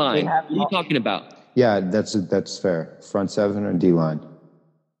D line? What are you talking about? Yeah, that's fair. Front seven or D line.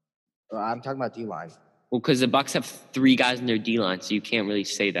 I'm talking about D line. Well, because the Bucks have 3 guys in their D line, so you can't really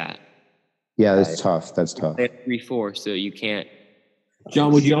say that. Yeah, that's tough. That's tough. They have 3-4, so you can't.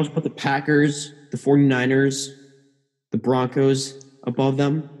 John, would you also put the Packers, the 49ers, the Broncos above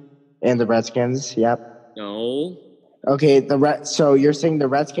them? And the Redskins, yep. No. Okay, so you're saying the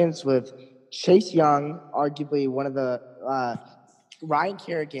Redskins with Chase Young, arguably one of the Ryan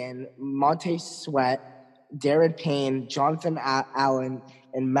Kerrigan, Montez Sweat, Darren Payne, Jonathan Allen,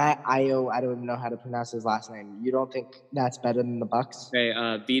 and Matt Ayo. I don't even know how to pronounce his last name. You don't think that's better than the Bucks? Okay,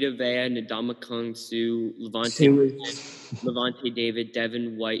 Vita Vea, Ndamukong Suh, Levante David,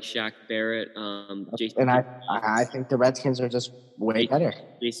 Devin White, Shaq Barrett, Jason. And I think the Redskins are just way better.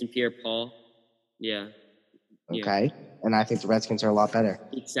 Jason Pierre-Paul. Yeah. Okay. And I think the Redskins are a lot better.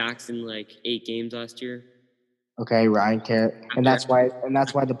 8 sacks in 8 games last year. Okay, Ryan Kerrigan. And that's why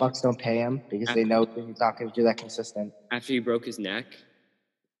the Bucks don't pay him, because they know he's not going to do that consistent. After he broke his neck.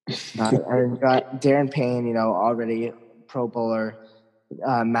 And got Darren Payne, already Pro Bowler.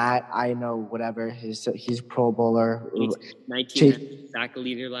 Matt, I know whatever. He's a Pro Bowler. 19 sack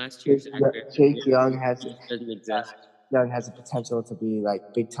leader last year. Chase Young doesn't exist. Young has the potential to be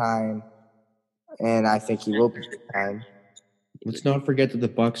big time, and I think he will be big time. Let's not forget that the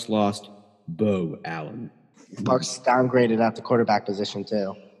Bucks lost Bo Allen. Bucks downgraded at the quarterback position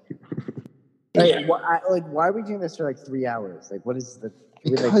too. Hey, why are we doing this for 3 hours? What is the?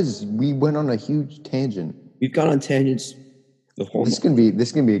 Because we went on a huge tangent. We've gone on tangents the whole. This can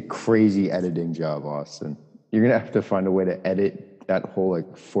be a crazy editing job, Austin. You're gonna have to find a way to edit that whole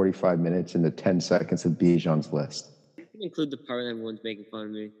 45 minutes into 10 seconds of Bijan's list. You can include the part that everyone's making fun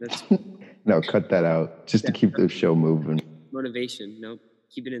of me. That's no, cut that out just to keep the show moving. Motivation. Nope,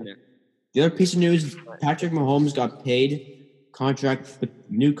 keep it in there. The other piece of news: Patrick Mahomes got paid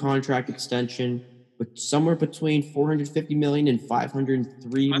new contract extension but somewhere between $450 million and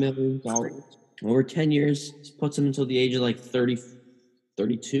 $503 million over 10 years. Puts him until the age of like 30,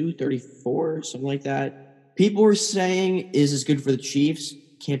 32, 34, something like that. People were saying, is this good for the Chiefs?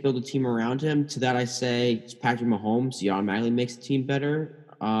 Can't build a team around him. To that I say, it's Patrick Mahomes. He automatically makes the team better.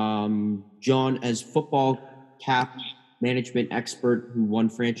 John, as football cap management expert who won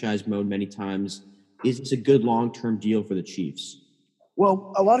franchise mode many times, is this a good long-term deal for the Chiefs?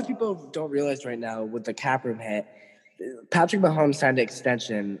 Well, a lot of people don't realize right now with the cap room hit, Patrick Mahomes signed an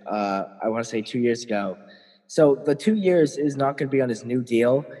extension, I want to say 2 years ago. So the 2 years is not going to be on his new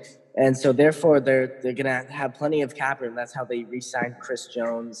deal. And so therefore they're going to have plenty of cap room. That's how they re-signed Chris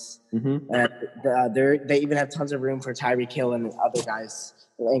Jones. They even have tons of room for Tyreek Hill and other guys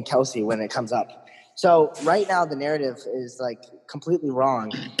and Kelsey when it comes up. So right now the narrative is like completely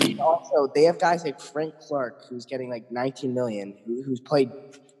wrong. Also, they have guys like Frank Clark, who's getting like $19 million, who's played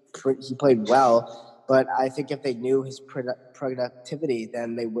well. But I think if they knew his productivity,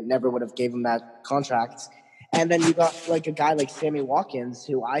 then they would have gave him that contract. And then you got like a guy like Sammy Watkins,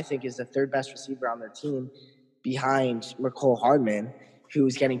 who I think is the third best receiver on their team behind McCole Hardman,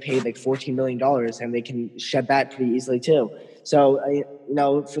 who's getting paid like $14 million, and they can shed that pretty easily too. So,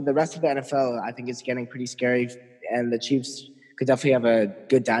 for the rest of the NFL, I think it's getting pretty scary, and the Chiefs could definitely have a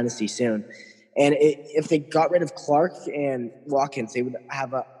good dynasty soon. And if they got rid of Clark and Watkins, they would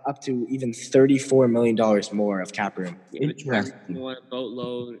have up to even $34 million more of cap room. Interesting. Going to want a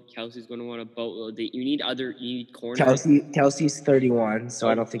boatload. Kelsey's going to want a boatload. You need corners. Kelsey's 31, so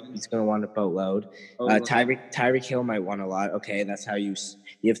I don't think he's going to want a boatload. Tyreek Hill might want a lot. Okay, that's how you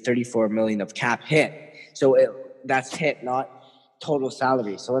have $34 million of cap hit. So that's hit, not total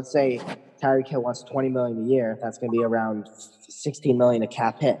salary. So let's say Tyreek Hill wants $20 million a year. That's going to be around $16 million of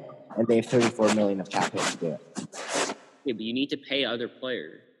cap hit. And they have $34 million of cap hit to do it. Yeah, but you need to pay other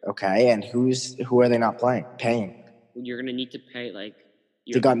players. Okay, and who are they not paying? You're gonna need to pay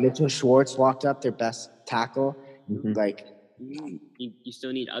they got Mitchell Schwartz locked up, their best tackle. You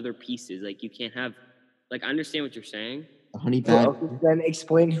still need other pieces. You can't have I understand what you're saying. Then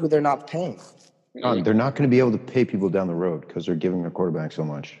explain who they're not paying. They're not going to be able to pay people down the road because they're giving their quarterback so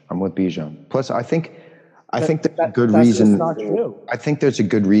much. I'm with Bijan. Plus, I think there's a good reason. That's not true. I think there's a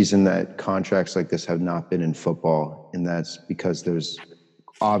good reason that contracts like this have not been in football, and that's because there's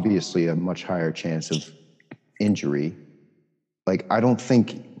obviously a much higher chance of injury. I don't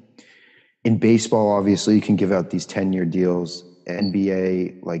think in baseball, obviously, you can give out these 10-year deals.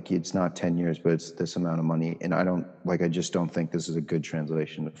 NBA, it's not 10 years, but it's this amount of money. And I just don't think this is a good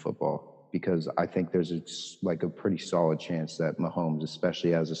translation to football, because I think there's a pretty solid chance that Mahomes,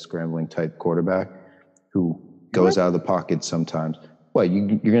 especially as a scrambling type quarterback, who goes out of the pocket sometimes. What, you're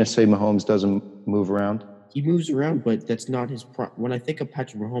going to say Mahomes doesn't move around? He moves around, but that's not his when I think of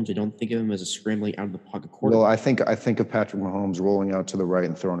Patrick Mahomes, I don't think of him as a scrambling out of the pocket quarterback. Well, I think of Patrick Mahomes rolling out to the right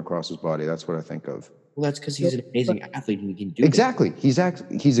and throwing across his body. That's what I think of. Well, that's because he's an amazing athlete and he can do exactly. That.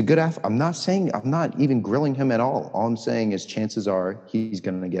 He's a good athlete. I'm not even grilling him at all. All I'm saying is chances are he's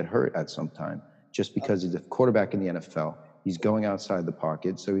going to get hurt at some time, just because he's a quarterback in the NFL. He's going outside the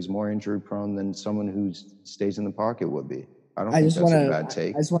pocket, so he's more injury prone than someone who stays in the pocket would be. I don't think that's a bad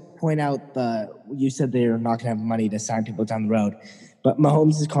take. I just want to point out you said they're not going to have money to sign people down the road, but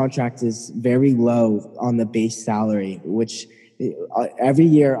Mahomes' contract is very low on the base salary, which every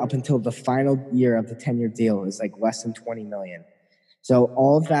year up until the final year of the 10-year deal is less than $20 million. So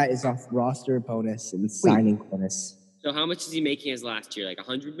all of that is off roster bonus and signing bonus. So how much is he making his last year?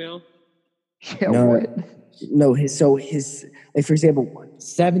 $100 mil? Yeah, no, his for example,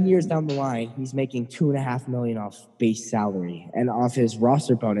 7 years down the line, he's making $2.5 million off base salary, and off his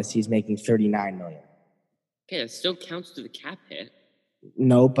roster bonus, he's making $39 million. Okay, that still counts to the cap hit.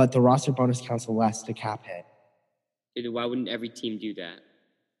 No, but the roster bonus counts less to cap hit. Dude, why wouldn't every team do that?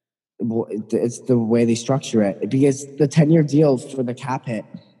 Well, it's the way they structure it, because the 10-year deal for the cap hit,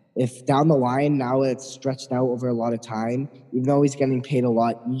 if down the line, now it's stretched out over a lot of time, even though he's getting paid a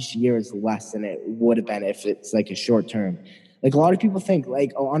lot, each year is less than it would have been if it's a short term. A lot of people think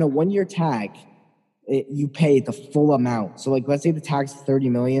on a 1-year tag, you pay the full amount. So let's say the tag's $30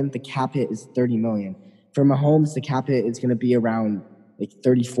 million, the cap hit is $30 million. For Mahomes, the cap hit is going to be around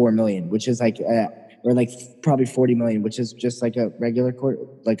 $34 million, which is or probably $40 million, which is just a regular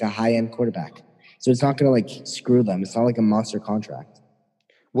a high-end quarterback. So it's not going to screw them. It's not a monster contract.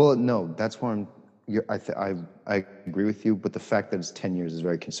 Well, no, that's why I agree with you, but the fact that it's 10 years is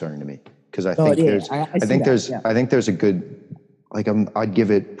very concerning to me, because I think there's a good, I'd give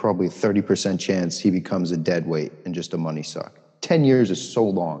it probably a 30% chance he becomes a dead weight and just a money suck. 10 years is so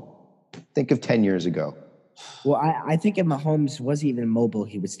long. Think of 10 years ago. Well, I think if Mahomes was even mobile,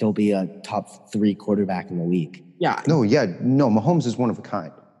 he would still be a top 3 quarterback in the league. Yeah. No, Mahomes is one of a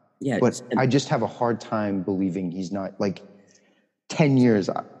kind. Yeah. But I just have a hard time believing he's not, 10 years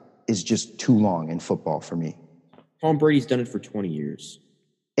is just too long in football for me. Tom Brady's done it for 20 years.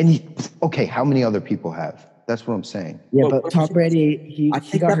 And how many other people have? That's what I'm saying. Yeah, but Tom Brady,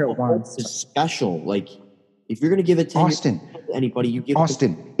 he got hurt once. It's special. Like, if you're going to give it 10 years to anybody, you give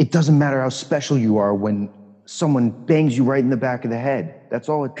Austin, it doesn't matter how special you are when someone bangs you right in the back of the head. That's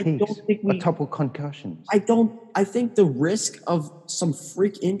all it takes. A couple concussions. I think the risk of some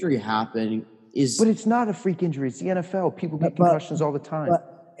freak injury happening is... But it's not a freak injury. It's the NFL. People get concussions all the time.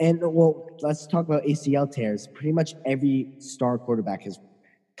 Let's talk about ACL tears. Pretty much every star quarterback has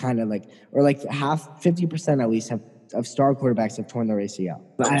kind of 50% at least of star quarterbacks have torn their ACL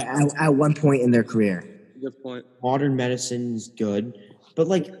at one point in their career. Good point. Modern medicine is good, but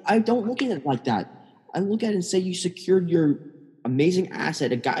I don't look at it like that. I look at it and say you secured your amazing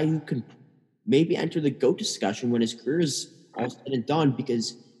asset, a guy who can maybe enter the GOAT discussion when his career is all said and done,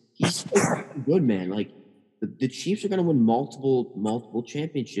 because he's so good, man. The Chiefs are going to win multiple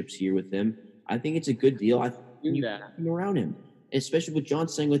championships here with him. I think it's a good deal. I think you keep around him, especially with John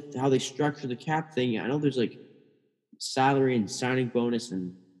saying with how they structure the cap thing. I know there's salary and signing bonus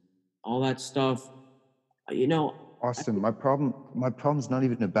and all that stuff. Austin, my problem's not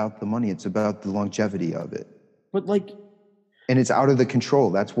even about the money. It's about the longevity of it. But and it's out of the control.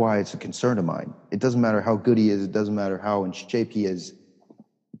 That's why it's a concern of mine. It doesn't matter how good he is. It doesn't matter how in shape he is.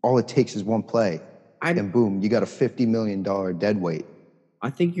 All it takes is one play, and boom, you got a $50 million dead weight. I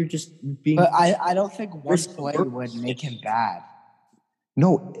think you're just being... But I don't think one play would make him bad.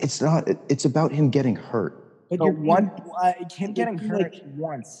 No, it's not. It's about him getting hurt. But him getting hurt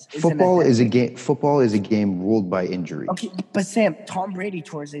once. Football is a game. Football is a game ruled by injury. Okay, but Sam, Tom Brady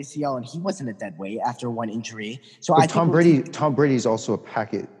tore his ACL and he wasn't a dead weight after one injury. So Tom Brady's also a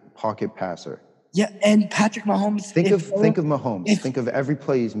pocket passer. Yeah, and Patrick Mahomes. Think of Mahomes. Think of every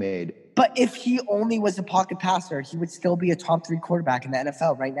play he's made. But if he only was a pocket passer, he would still be a top 3 quarterback in the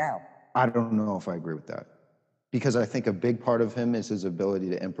NFL right now. I don't know if I agree with that. Because I think a big part of him is his ability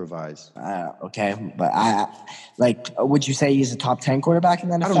to improvise. Okay, but would you say he's a top 10 quarterback in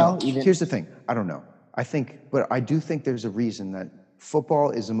the NFL? I don't know. Here's the thing. I don't know. But I do think there's a reason that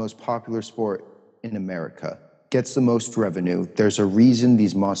football is the most popular sport in America, gets the most revenue. There's a reason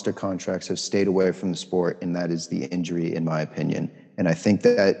these monster contracts have stayed away from the sport, and that is the injury, in my opinion. And I think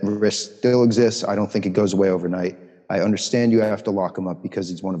that risk still exists. I don't think it goes away overnight. I understand you have to lock him up because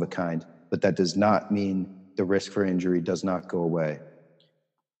he's one of a kind, but that does not mean the risk for injury does not go away.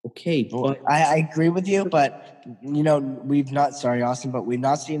 Okay, but I agree with you, but we've not seen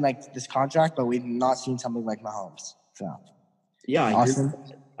this contract, but we've not seen something like Mahomes. So yeah,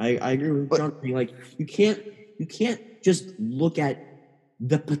 I agree with John. You can't just look at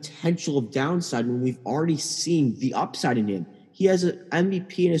the potential of downside when we've already seen the upside in him. He has an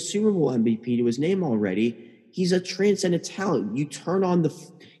MVP and a Super Bowl MVP to his name already. He's a transcendent talent. You turn on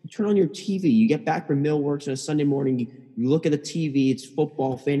your TV. You get back from Millworks on a Sunday morning. You look at the TV. It's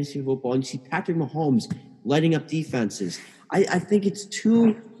football, fantasy football, and you see Patrick Mahomes lighting up defenses. I think it's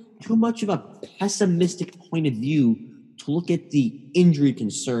too much of a pessimistic point of view to look at the injury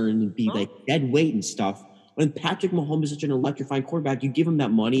concern and be dead weight and stuff. When Patrick Mahomes is such an electrifying quarterback, you give him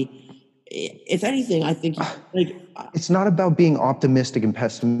that money. If anything, I think it's not about being optimistic and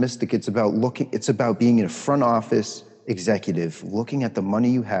pessimistic. It's about being in a front office executive, looking at the money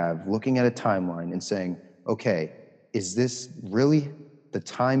you have, looking at a timeline and saying, okay, is this really the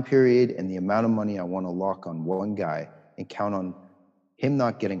time period and the amount of money I want to lock on one guy and count on him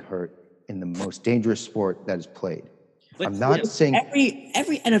not getting hurt in the most dangerous sport that is played? But I'm not saying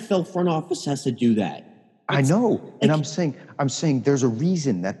every NFL front office has to do that. I know, and I'm saying there's a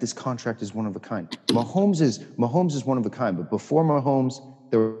reason that this contract is one of a kind. Mahomes is one of a kind, but before Mahomes,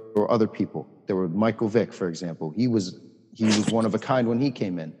 there were other people. There were Michael Vick, for example. He was one of a kind when he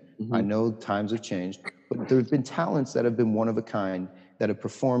came in. Mm-hmm. I know times have changed, but there have been talents that have been one of a kind that have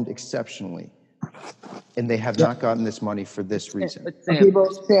performed exceptionally, and they have not gotten this money for this reason.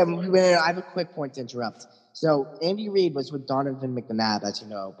 Sam, I have a quick point to interrupt. So Andy Reid was with Donovan McNabb, as you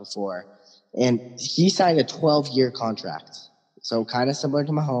know, before. And he signed a 12-year contract. So kind of similar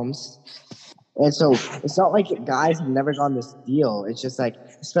to Mahomes. And so it's not like guys have never gotten this deal. It's just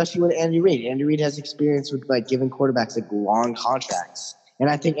especially with Andy Reid. Andy Reid has experience with giving quarterbacks long contracts. And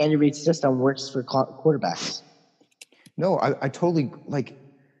I think Andy Reid's system works for quarterbacks. No, I totally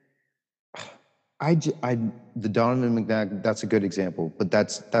the Donovan McNabb, that's a good example, but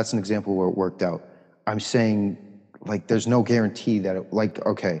that's an example where it worked out. I'm saying there's no guarantee that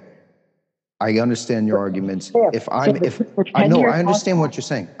okay, I understand your arguments. Yeah, If so the I know, 10-year I understand what contract- you're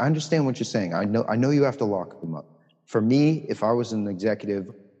saying. I understand what you're saying. I know you have to lock him up. For me, if I was an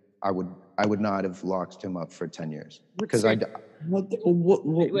executive, I would not have locked him up for 10 years because Wait, What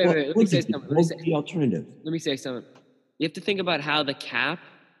let me say something. what would be the alternative? Let me say something. You have to think about how the cap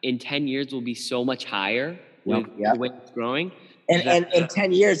in 10 years will be so much higher with Yep. the way it's growing. And in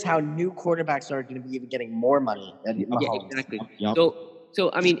 10 years, how new quarterbacks are going to be even getting more money than Yeah, Mahomes. exactly. Yep. So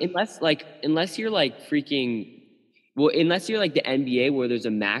I mean, unless you're like freaking, well, unless you're like the NBA where there's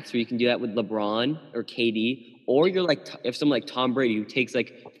a max where you can do that with LeBron or KD, or you're like if someone like Tom Brady who takes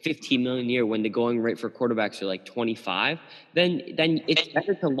like 15 million a year when the going rate for quarterbacks are like 25, then it's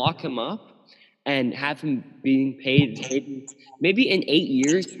better to lock him up and have him being paid maybe in 8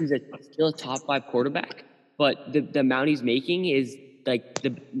 years he's still a top 5 quarterback, but the amount he's making is like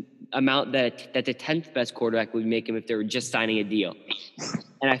the amount that the 10th best quarterback would make him if they were just signing a deal.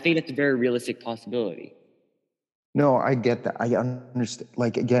 And I think that's a very realistic possibility. No, I get that. I understand.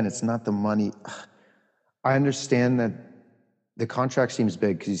 Like, again, it's not the money. I understand that the contract seems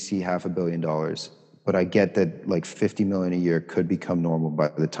big because you see $500 million, but I get that like 50 million a year could become normal by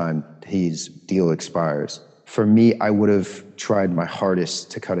the time his deal expires. For me, I would have tried my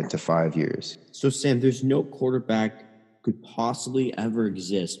hardest to cut it to 5 years. So Sam, there's no quarterback could possibly ever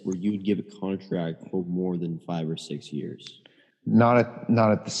exist where you would give a contract for more than 5 or 6 years. Not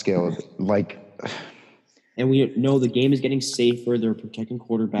at the scale of like. And we know the game is getting safer. They're protecting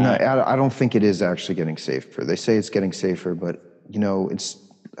quarterback. No, I don't think it is actually getting safer. They say it's getting safer, but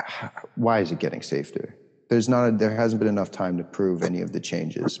why is it getting safer? There hasn't been enough time to prove any of the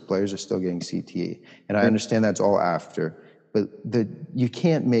changes. Players are still getting CTE, and I understand that's all after, but you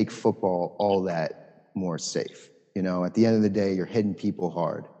can't make football all that more safe. At the end of the day, you're hitting people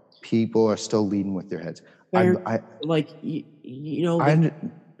hard. People are still leading with their heads. I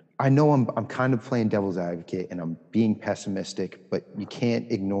know I'm kind of playing devil's advocate and I'm being pessimistic, but you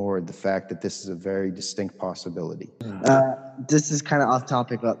can't ignore the fact that this is a very distinct possibility. This is kind of off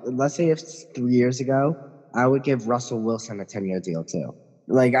topic, but let's say if 3 years ago, I would give Russell Wilson a 10-year deal too.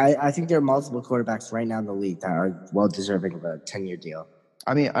 Like, I think there are multiple quarterbacks right now in the league that are well deserving of a 10-year deal.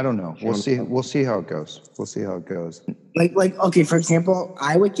 I mean, I don't know. We'll see how it goes. Like okay, for example,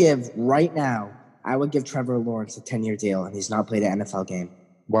 I would give Trevor Lawrence a 10-year deal and he's not played an NFL game.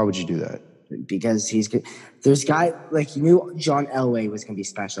 Why would you do that? Because he's good. There's guy like you knew John Elway was gonna be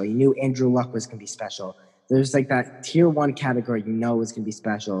special. You knew Andrew Luck was gonna be special. There's like that tier 1 category was gonna be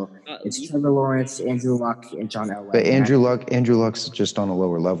special. It's Trevor Lawrence, Andrew Luck, and John Elway. But Andrew Luck's just on a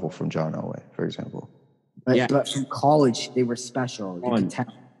lower level from John Elway, for example. But from college they were special.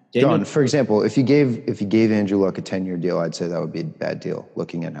 John, for example, if you gave Andrew Luck a 10-year deal, I'd say that would be a bad deal.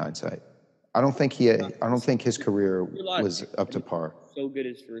 Looking in hindsight, I don't think his career was up to par. So good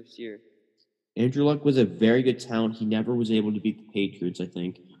his first year. Andrew Luck was a very good talent. He never was able to beat the Patriots, I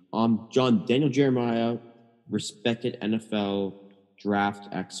think. John, Daniel Jeremiah, respected NFL draft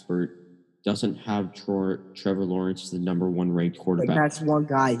expert, doesn't have Trevor Lawrence as the number 1 ranked quarterback. Like, that's one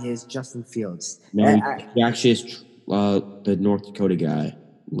guy. He is Justin Fields. No, he actually is the North Dakota guy,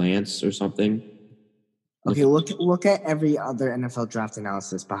 Lance or something. Okay, look at every other NFL draft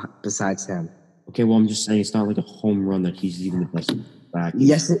analysis besides him. Okay, well, I'm just saying it's not like a home run that he's even the best back.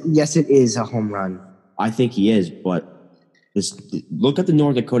 Yes, it is a home run. I think he is, but look at the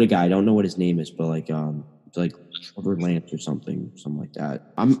North Dakota guy. I don't know what his name is, but like Trevor Lance or something like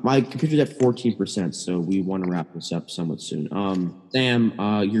that. My computer's at 14%, so we want to wrap this up somewhat soon. Sam,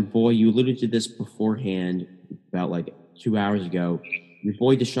 your boy, you alluded to this beforehand about like 2 hours ago. Your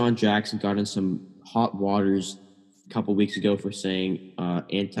boy Deshaun Jackson got in some hot waters a couple weeks ago for saying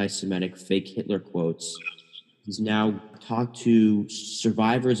anti-Semitic fake Hitler quotes. He's now talked to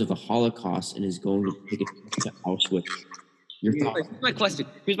survivors of the Holocaust and is going to take it to Auschwitz. Here's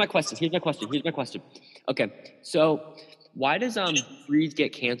my question. Okay, so why does Brees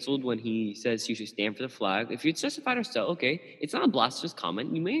get canceled when he says he should stand for the flag? If it's justified or so, okay, it's not a blasphemous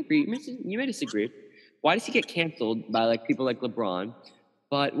comment. You may agree, you may disagree. Why does he get canceled by like people like LeBron?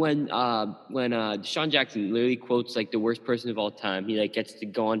 But when Deshaun Jackson literally quotes like the worst person of all time, he like gets to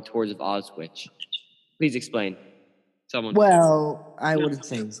go on tours of Auschwitz. Please explain. Someone. Well, I wouldn't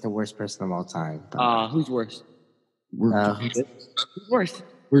say he's the worst person of all time. Who's worse? Who's worse?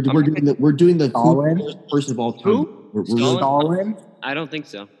 We're doing the Stalin? Person of all time. Who? Stalin? I don't think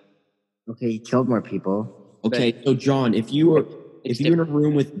so. Okay, he killed more people. Okay, so John, if you were in a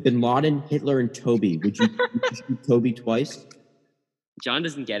room with Bin Laden, Hitler, and Toby, would you shoot Toby twice? John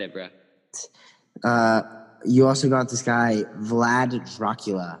doesn't get it, bro. You also got this guy Vlad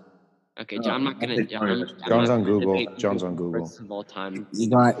Dracula. Okay, John, I'm not gonna. I'll take John, I'm John's not John's gonna on Google. debate John's on the Google. greatest of all time.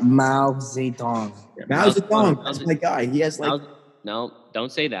 But Mao Zedong. Mao Zedong, that's my guy. He has like. No,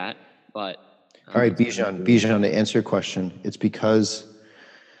 don't say that. But All right, Bijan, to answer your question, it's because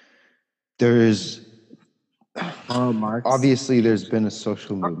there's Marx. obviously there's been a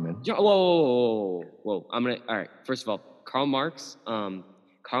social movement. Whoa! All right. First of all, Karl Marx.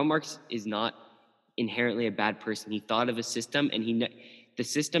 Karl Marx is not inherently a bad person. He thought of a system, and the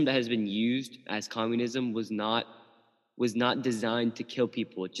system that has been used as communism was not designed to kill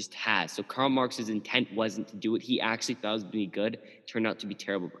people. It just has. So Karl Marx's intent wasn't to do it. He actually thought it was be good. It turned out to be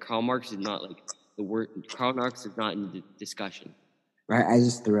terrible. But Karl Marx is not like the word. Karl Marx is not in the discussion. Right, I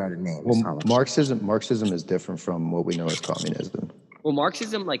just threw out a name. Well, Marxism is different from what we know as communism. Well,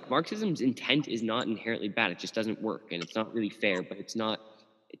 Marxism's intent is not inherently bad. It just doesn't work, and it's not really fair. But it's not.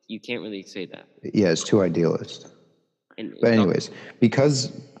 You can't really say that. Yeah, it's too idealist. But anyways,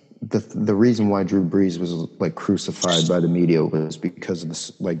 because the reason why Drew Brees was like crucified by the media was because of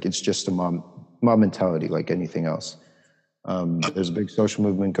this. Like, it's just a mob mentality, like anything else. There's a big social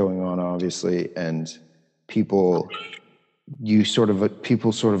movement going on, obviously, and people sort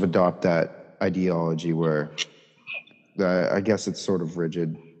of adopt that ideology where I guess it's sort of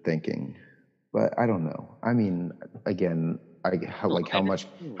rigid thinking. But I don't know. I mean, again, how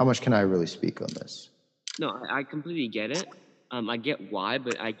much can I really speak on this? No, I completely get it. I get why,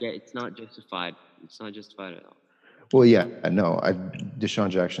 but I get it's not justified. It's not justified at all. Well, yeah, no, Deshaun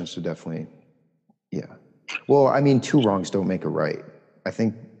Jackson should definitely, yeah. Well, I mean, two wrongs don't make a right. I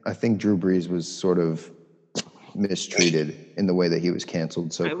think Drew Brees was sort of mistreated in the way that he was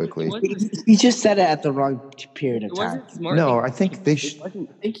canceled so quickly. He just said it at the wrong period of time. No, I think they should. I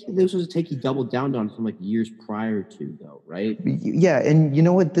think this was a take he doubled down on from like years prior to, though, right? Yeah, and you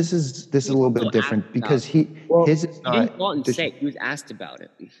know what? This is a little bit different because his is not. He didn't go out and say it. He was asked about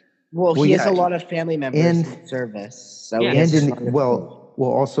it. Well, he has a lot of family members in service. So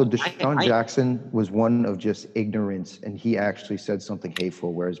also Deshaun Jackson was one of just ignorance, and he actually said something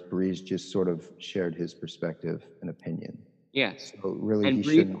hateful, whereas Brees just sort of shared his perspective and opinion. Yes. So really, and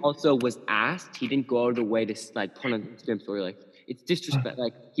Brees also was asked. He didn't go out of the way to like put on Instagram story like it's disrespect.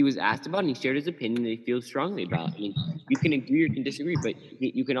 Like he was asked about, it and he shared his opinion that he feels strongly about. I mean, you can agree or you can disagree, but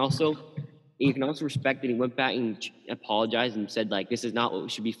you can also respect that he went back and apologized and said like this is not what we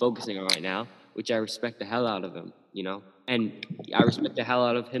should be focusing on right now, which I respect the hell out of him. You know. And I respect the hell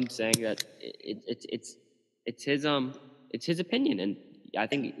out of him saying that it's his opinion, and I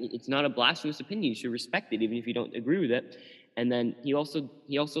think it's not a blasphemous opinion. You should respect it, even if you don't agree with it. And then he also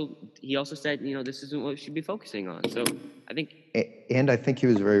said, you know, this isn't what we should be focusing on. So I think, and I think he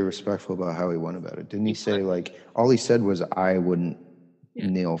was very respectful about how he went about it. Didn't he say like all he said was I wouldn't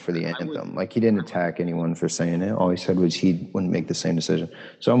kneel for the anthem? Like he didn't attack anyone for saying it. All he said was he wouldn't make the same decision.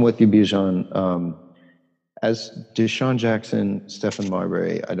 So I'm with you, Bijan. As Deshaun Jackson, Stephen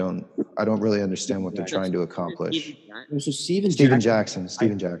Marbury, I don't really understand what they're trying to accomplish. So Steven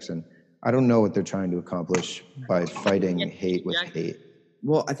Jackson. I don't know what they're trying to accomplish by fighting hate with hate.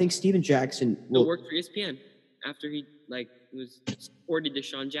 Well, I think Steven Jackson worked for ESPN after he was supported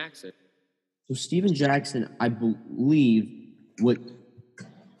Deshaun Jackson. So Steven Jackson, I believe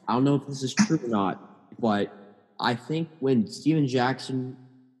I don't know if this is true or not, but I think when Steven Jackson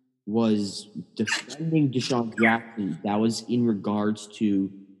was defending Deshaun Jackson, that was in regards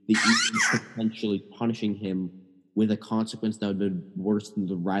to the Eagles potentially punishing him with a consequence that would have been worse than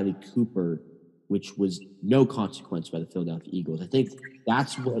the Riley Cooper, which was no consequence by the Philadelphia Eagles. I think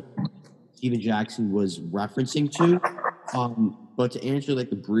that's what Steven Jackson was referencing to. But to answer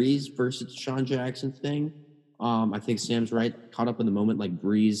like the Brees versus Deshaun Jackson thing, I think Sam's right. Caught up in the moment, like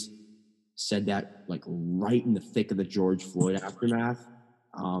Brees said that like right in the thick of the George Floyd aftermath.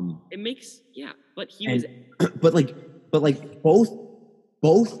 It makes but he was but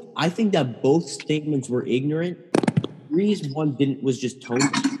both I think that both statements were ignorant. Brees was just tone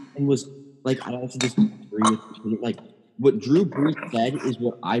and was like I also just agree with like what Drew Brees said is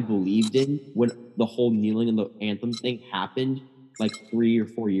what I believed in when the whole kneeling and the anthem thing happened like 3 or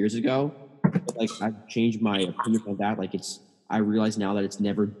 4 years ago. But, like I've changed my opinion on that. Like I realize now that it's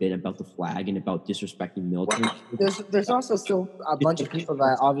never been about the flag and about disrespecting military. There's also still a bunch of people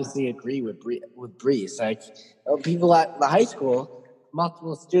that obviously agree with Brees. Like people at the high school,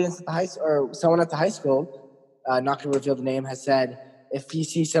 multiple students at the high school, or someone at the high school, not going to reveal the name, has said if he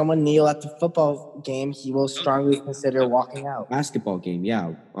sees someone kneel at the football game, he will strongly consider walking out. Basketball game,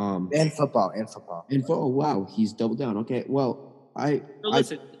 yeah. And football. Oh, wow, he's doubled down. Okay, well,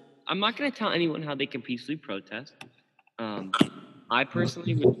 listen, I'm not going to tell anyone how they can peacefully protest. I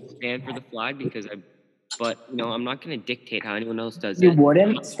personally would stand for the flag because but I'm not going to dictate how anyone else does You it.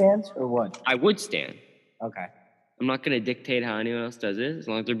 wouldn't stand or what? I would stand. Okay. I'm not going to dictate how anyone else does it as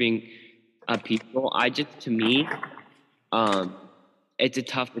long as they're being peaceful. To me, it's a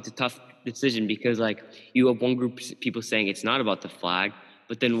tough decision because like you have one group of people saying it's not about the flag,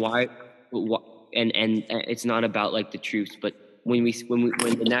 but then why and it's not about like the troops, but when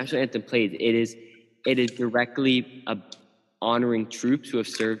the national anthem plays, it is directly honoring troops who have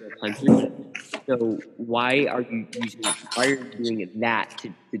served their country. So why are you doing that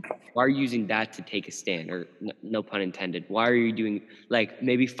why are you using that to take a stand, or no pun intended? Why are you doing, like,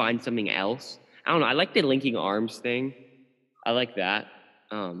 maybe find something else? I don't know. I like the linking arms thing. I like that.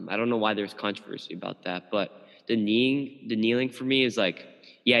 I don't know why there's controversy about that, but the kneeling for me is like,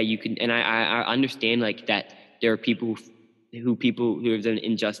 yeah, you can, and I understand like that there are people who have done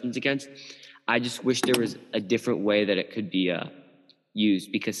injustice against. I just wish there was a different way that it could be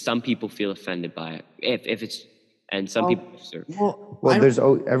used, because some people feel offended by it. If it's, and some people serve. Well,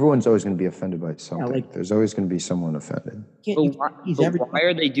 everyone's always going to be offended by something. There's always going to be someone offended. Why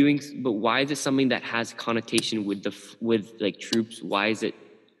are they doing? But why is it something that has connotation with like troops? Why is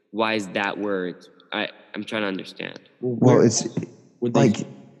that where I'm trying to understand? Well, it's like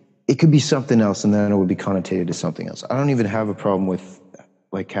it could be something else, and then it would be connotated to something else. I don't even have a problem with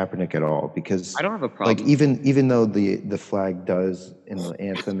like Kaepernick at all, because I don't have a problem. Like even though the flag does and the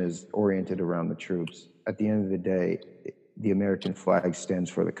anthem is oriented around the troops, at the end of the day, the American flag stands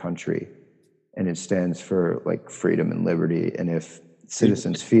for the country, and it stands for like freedom and liberty. And if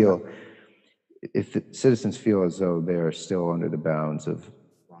citizens feel as though they are still under the bounds of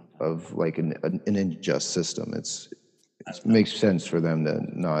like an unjust system, it makes sense for them to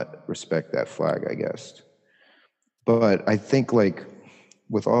not respect that flag, I guess. But I think like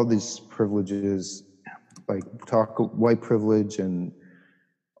with all these privileges, like talk white privilege and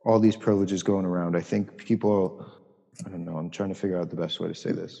all these privileges going around, I think people, I don't know, I'm trying to figure out the best way to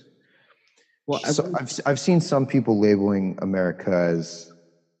say this. Well, I've seen some people labeling America as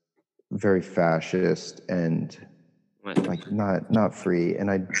very fascist and like not free,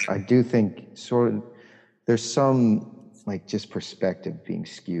 and I do think sort of there's some like just perspective being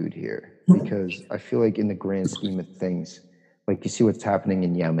skewed here, because I feel like in the grand scheme of things, like you see what's happening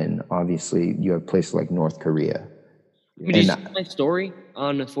in Yemen, obviously you have places like North Korea. Did you see my story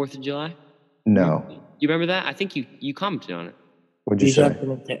on the 4th of July? No. Do you remember that? I think you commented on it. What'd you say?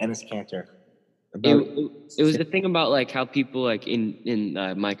 To Ennis Cantor. It was the thing about like how people like in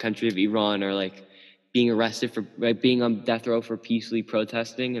my country of Iran are like being arrested for like being on death row for peacefully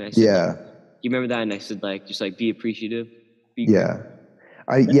protesting, and I said, yeah, like, you remember that? And I said like just like be appreciative.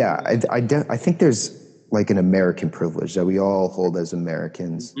 I think there's like an American privilege that we all hold as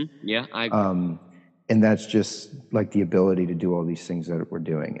Americans. Mm-hmm. Yeah, I agree. And that's just like the ability to do all these things that we're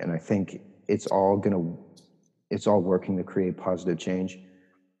doing. And I think it's all working to create positive change.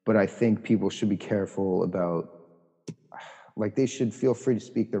 But I think people should be careful about, like, they should feel free to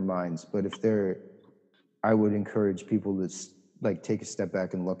speak their minds. But I would encourage people to like take a step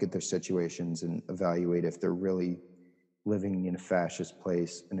back and look at their situations and evaluate if they're really living in a fascist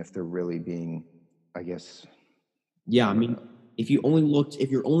place, and if they're really being, I guess. Yeah, I mean, if your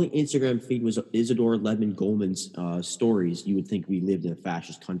only Instagram feed was Isidore Ledman Goldman's stories, you would think we lived in a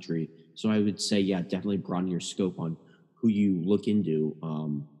fascist country. So I would say, yeah, definitely broaden your scope on who you look into.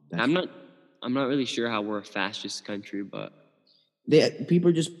 I'm not really sure how we're a fascist country, but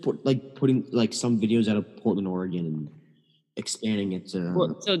people are just putting like some videos out of Portland, Oregon, and expanding it to.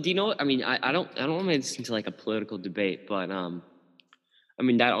 Well, so do you know what I mean? I don't want to make this into like a political debate, but I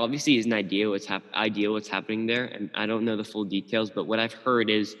mean that obviously is an idea what's happening there, and I don't know the full details, but what I've heard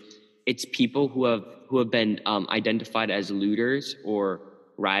is it's people who have been identified as looters or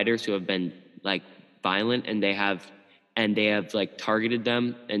rioters who have been like violent, and they have like targeted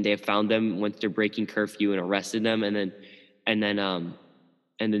them, and they have found them once they're breaking curfew and arrested them, and then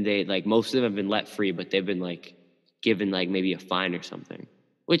they like most of them have been let free, but they've been like given like maybe a fine or something,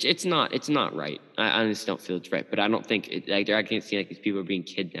 which it's not right. I honestly don't feel it's right, but I don't think I can't see like these people are being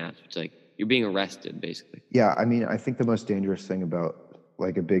kidnapped. It's like you're being arrested basically. Yeah, I mean, I think the most dangerous thing about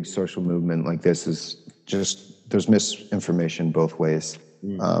like a big social movement like this is just there's misinformation both ways.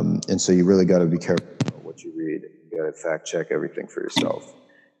 And so you really got to be careful about what you read. You got to fact check everything for yourself,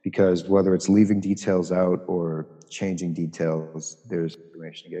 because whether it's leaving details out or changing details, there's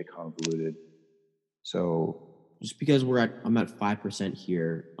information to get convoluted. So just because I'm at 5%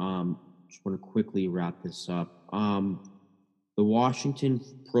 here, just want to quickly wrap this up. The Washington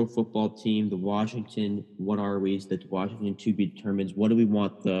pro football team, the Washington, what are we? The Washington to be determines. What do we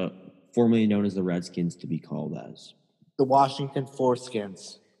want the formerly known as the Redskins to be called as? The Washington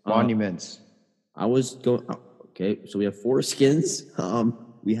Foreskins. Monuments. I was going. Okay, so we have 4 skins.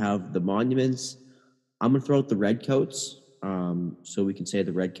 We have the monuments. I'm gonna throw out the red coats. So we can say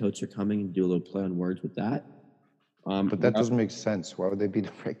the red coats are coming and do a little play on words with that. But that doesn't make sense. Why would they be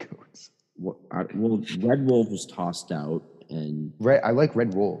the red coats? Well, Red Wolf was tossed out, and I like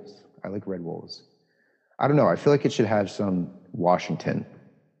red wolves. I like red wolves. I don't know. I feel like it should have some Washington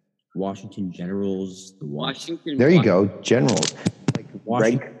Generals. Washington. There you go, Generals. Like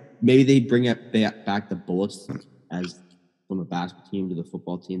Washington. Maybe they bring back the Bullets as from the basketball team to the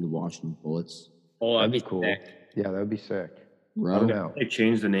football team, the Washington Bullets. Oh, that'd be cool. Sick. Yeah, that would be sick. Bro. I don't know. They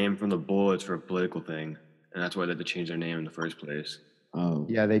changed the name from the Bullets for a political thing, and that's why they had to change their name in the first place. Oh.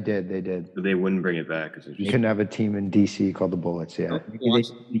 Yeah, they did. So they wouldn't bring it back. You couldn't have a team in D.C. called the Bullets, yeah.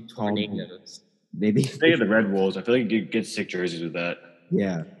 Maybe they the Red Wolves. I feel like you get sick jerseys with that.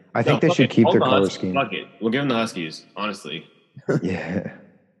 Yeah. I think they should keep their color scheme. Fuck it. We'll give them the Huskies, honestly. Yeah.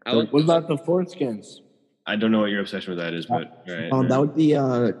 What about the foreskins? I don't know what your obsession with that is, but right. That would be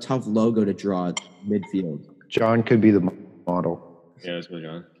a tough logo to draw at midfield. John could be the model. Yeah, let's go,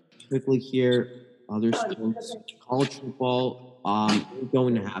 John. Quickly here, other sports, college football, is it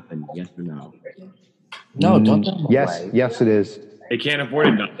going to happen? Yes or no? No, don't. Yes, it is. They can't afford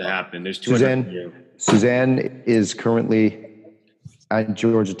it not to happen. There's too much. Suzanne is currently at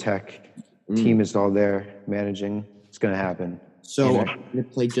Georgia Tech. Team is all there managing. It's going to happen. So are going to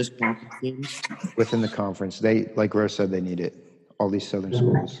play just conference games? Within the conference. They, like Rose said, they need it. All these southern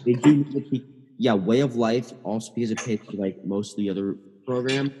schools. They do need it. Way of life, also because it pays for like most of the other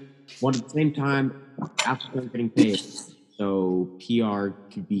program. But at the same time, after getting paid, so PR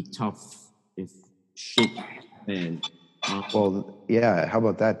could be tough if shit and well, yeah, how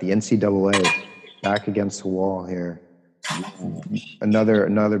about that? The NCAA back against the wall here.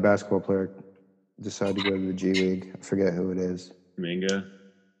 Another basketball player decided to go to the G League. I forget who it is. Manga?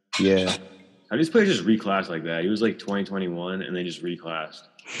 Yeah. How do these players just reclass like that? He was like 2021 and they just reclassed.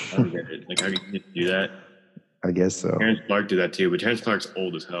 I don't get it. Like, how do you do that? I guess so. Terrence Clark did that too, but Terrence Clark's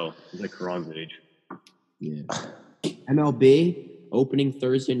old as hell. He's like Karan's age. Yeah. MLB opening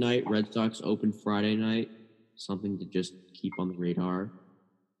Thursday night, Red Sox open Friday night. Something to just keep on the radar.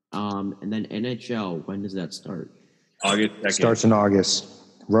 And then NHL, when does that start? August 2nd. Starts in August.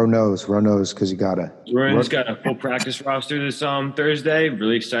 Row knows, because you gotta. Bruins got a full practice roster this Thursday.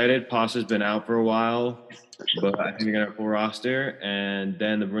 Really excited. Pasta's been out for a while, but I think they're gonna have a full roster. And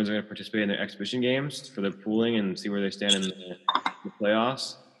then the Bruins are gonna participate in their exhibition games for their pooling and see where they stand in the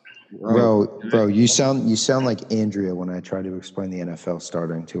playoffs. Bro, you sound like Andrea when I try to explain the NFL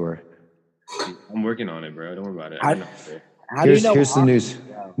starting to her. I'm working on it, bro. Don't worry about it. Here's the news.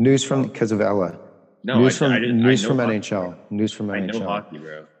 News from because of Ella. No, news from hockey. NHL. News from NHL. I know hockey,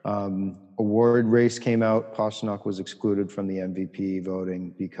 bro. Award race came out. Pasternak was excluded from the MVP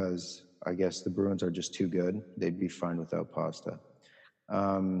voting because I guess the Bruins are just too good. They'd be fine without Pasta.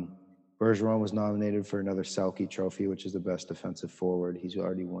 Bergeron was nominated for another Selke Trophy, which is the best defensive forward. He's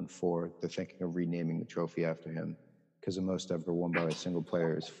already won 4. They're thinking of renaming the trophy after him because the most ever won by a single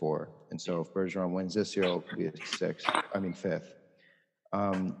player is 4. And so if Bergeron wins this year, it'll be 5th.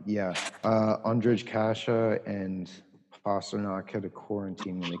 Andrej Kasha and Pasternak had a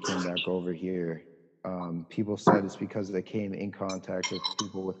quarantine when they came back over here. People said it's because they came in contact with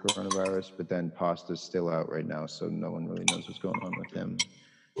people with coronavirus, but then Pasta's still out right now, so no one really knows what's going on with him.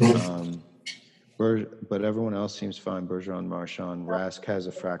 But everyone else seems fine. Bergeron, Marchand, Rask has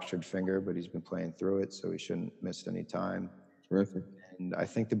a fractured finger, but he's been playing through it, so he shouldn't miss any time. Terrific. And I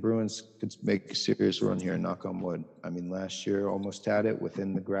think the Bruins could make a serious run here, knock on wood. I mean, last year almost had it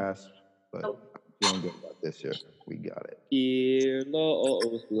within the grasp, but I'm feeling good about this year. We got it.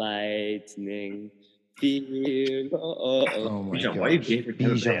 Fearless lightning. Oh my Bijan, God. why are you gay for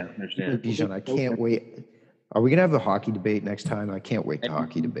Bijan, I can't wait. Are we going to have the hockey debate next time? I can't wait to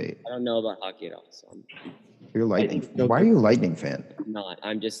hockey debate. I don't know about hockey at all. So You're Lightning. Why are you a Lightning fan? I'm not.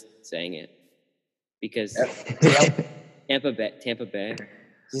 I'm just saying it because Tampa Bay.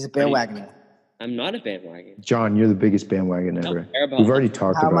 He's a bandwagoner. I'm not a bandwagon. John, you're the biggest bandwagon ever. We've already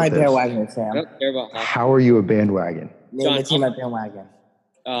talked How am I about this. bandwagon, Sam? I don't care about hockey. How are you a bandwagon? Name the team at bandwagon.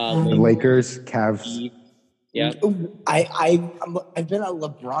 The Lakers, Cavs. Yeah. I've been a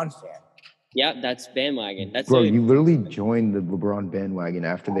LeBron fan. Yeah, that's bandwagon. That's Bro, you literally joined the LeBron bandwagon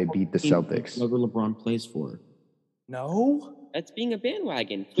after they beat the Celtics. Whoever LeBron plays for. No. That's being a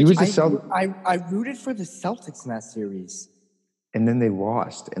bandwagon. He was a I rooted for the Celtics in that series. And then they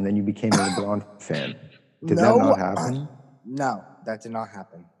lost, and then you became a LeBron fan. Did that not happen? No, that did not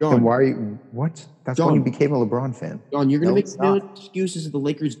happen. John, then why are you, what? That's when you became a LeBron fan. John, you're going to No, make it's excuses if the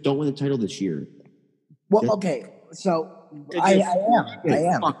Lakers don't win the title this year. Well, okay, so I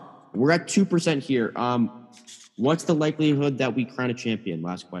am. We're at 2% here. What's the likelihood that we crown a champion?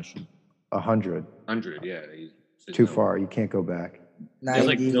 Last question. 100. 100, yeah. Too far. You can't go back. There's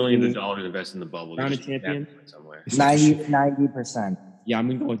like billions of dollars invested in the bubble. Crown a There's champion? somewhere. 90%. Yeah, I'm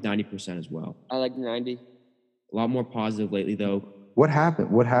going to go with 90% as well. I like 90. A lot more positive lately, though. What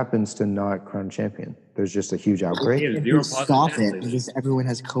happens to not crown champion? There's just a huge outbreak. Yeah, If zero you stop positive it because everyone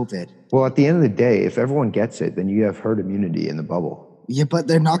has COVID. Well, at the end of the day, if everyone gets it, then you have herd immunity in the bubble. Yeah, but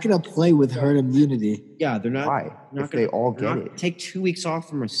they're not going to play with herd immunity. Yeah, they're not. Why? Not If they all get it, take 2 weeks off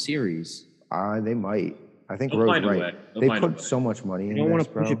from a series. they might. I think They'll Ro's find a way. way. They'll They find a put way. so much money You in don't want this,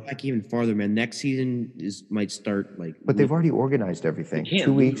 to push bro. it back even farther, man. Next season might start like. But they've already organized everything. They can't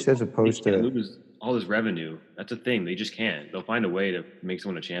 2 weeks lose. as opposed They can't to. lose all this revenue. That's a thing. They just can't. They'll find a way to make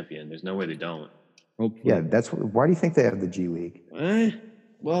someone a champion. There's no way they don't. Hopefully. Yeah, why do you think they have the G League?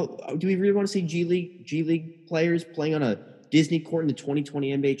 Well, do we really want to see G League players playing on a Disney court in the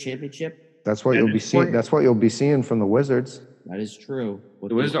 2020 NBA championship? That's what you'll be seeing. That's what you'll be seeing from the Wizards. That is true.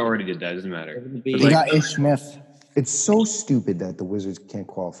 The Wizards already did that. It doesn't matter. They got Ish Smith. It's so stupid that the Wizards can't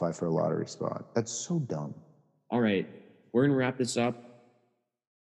qualify for a lottery spot. That's so dumb. All right, we're gonna wrap this up.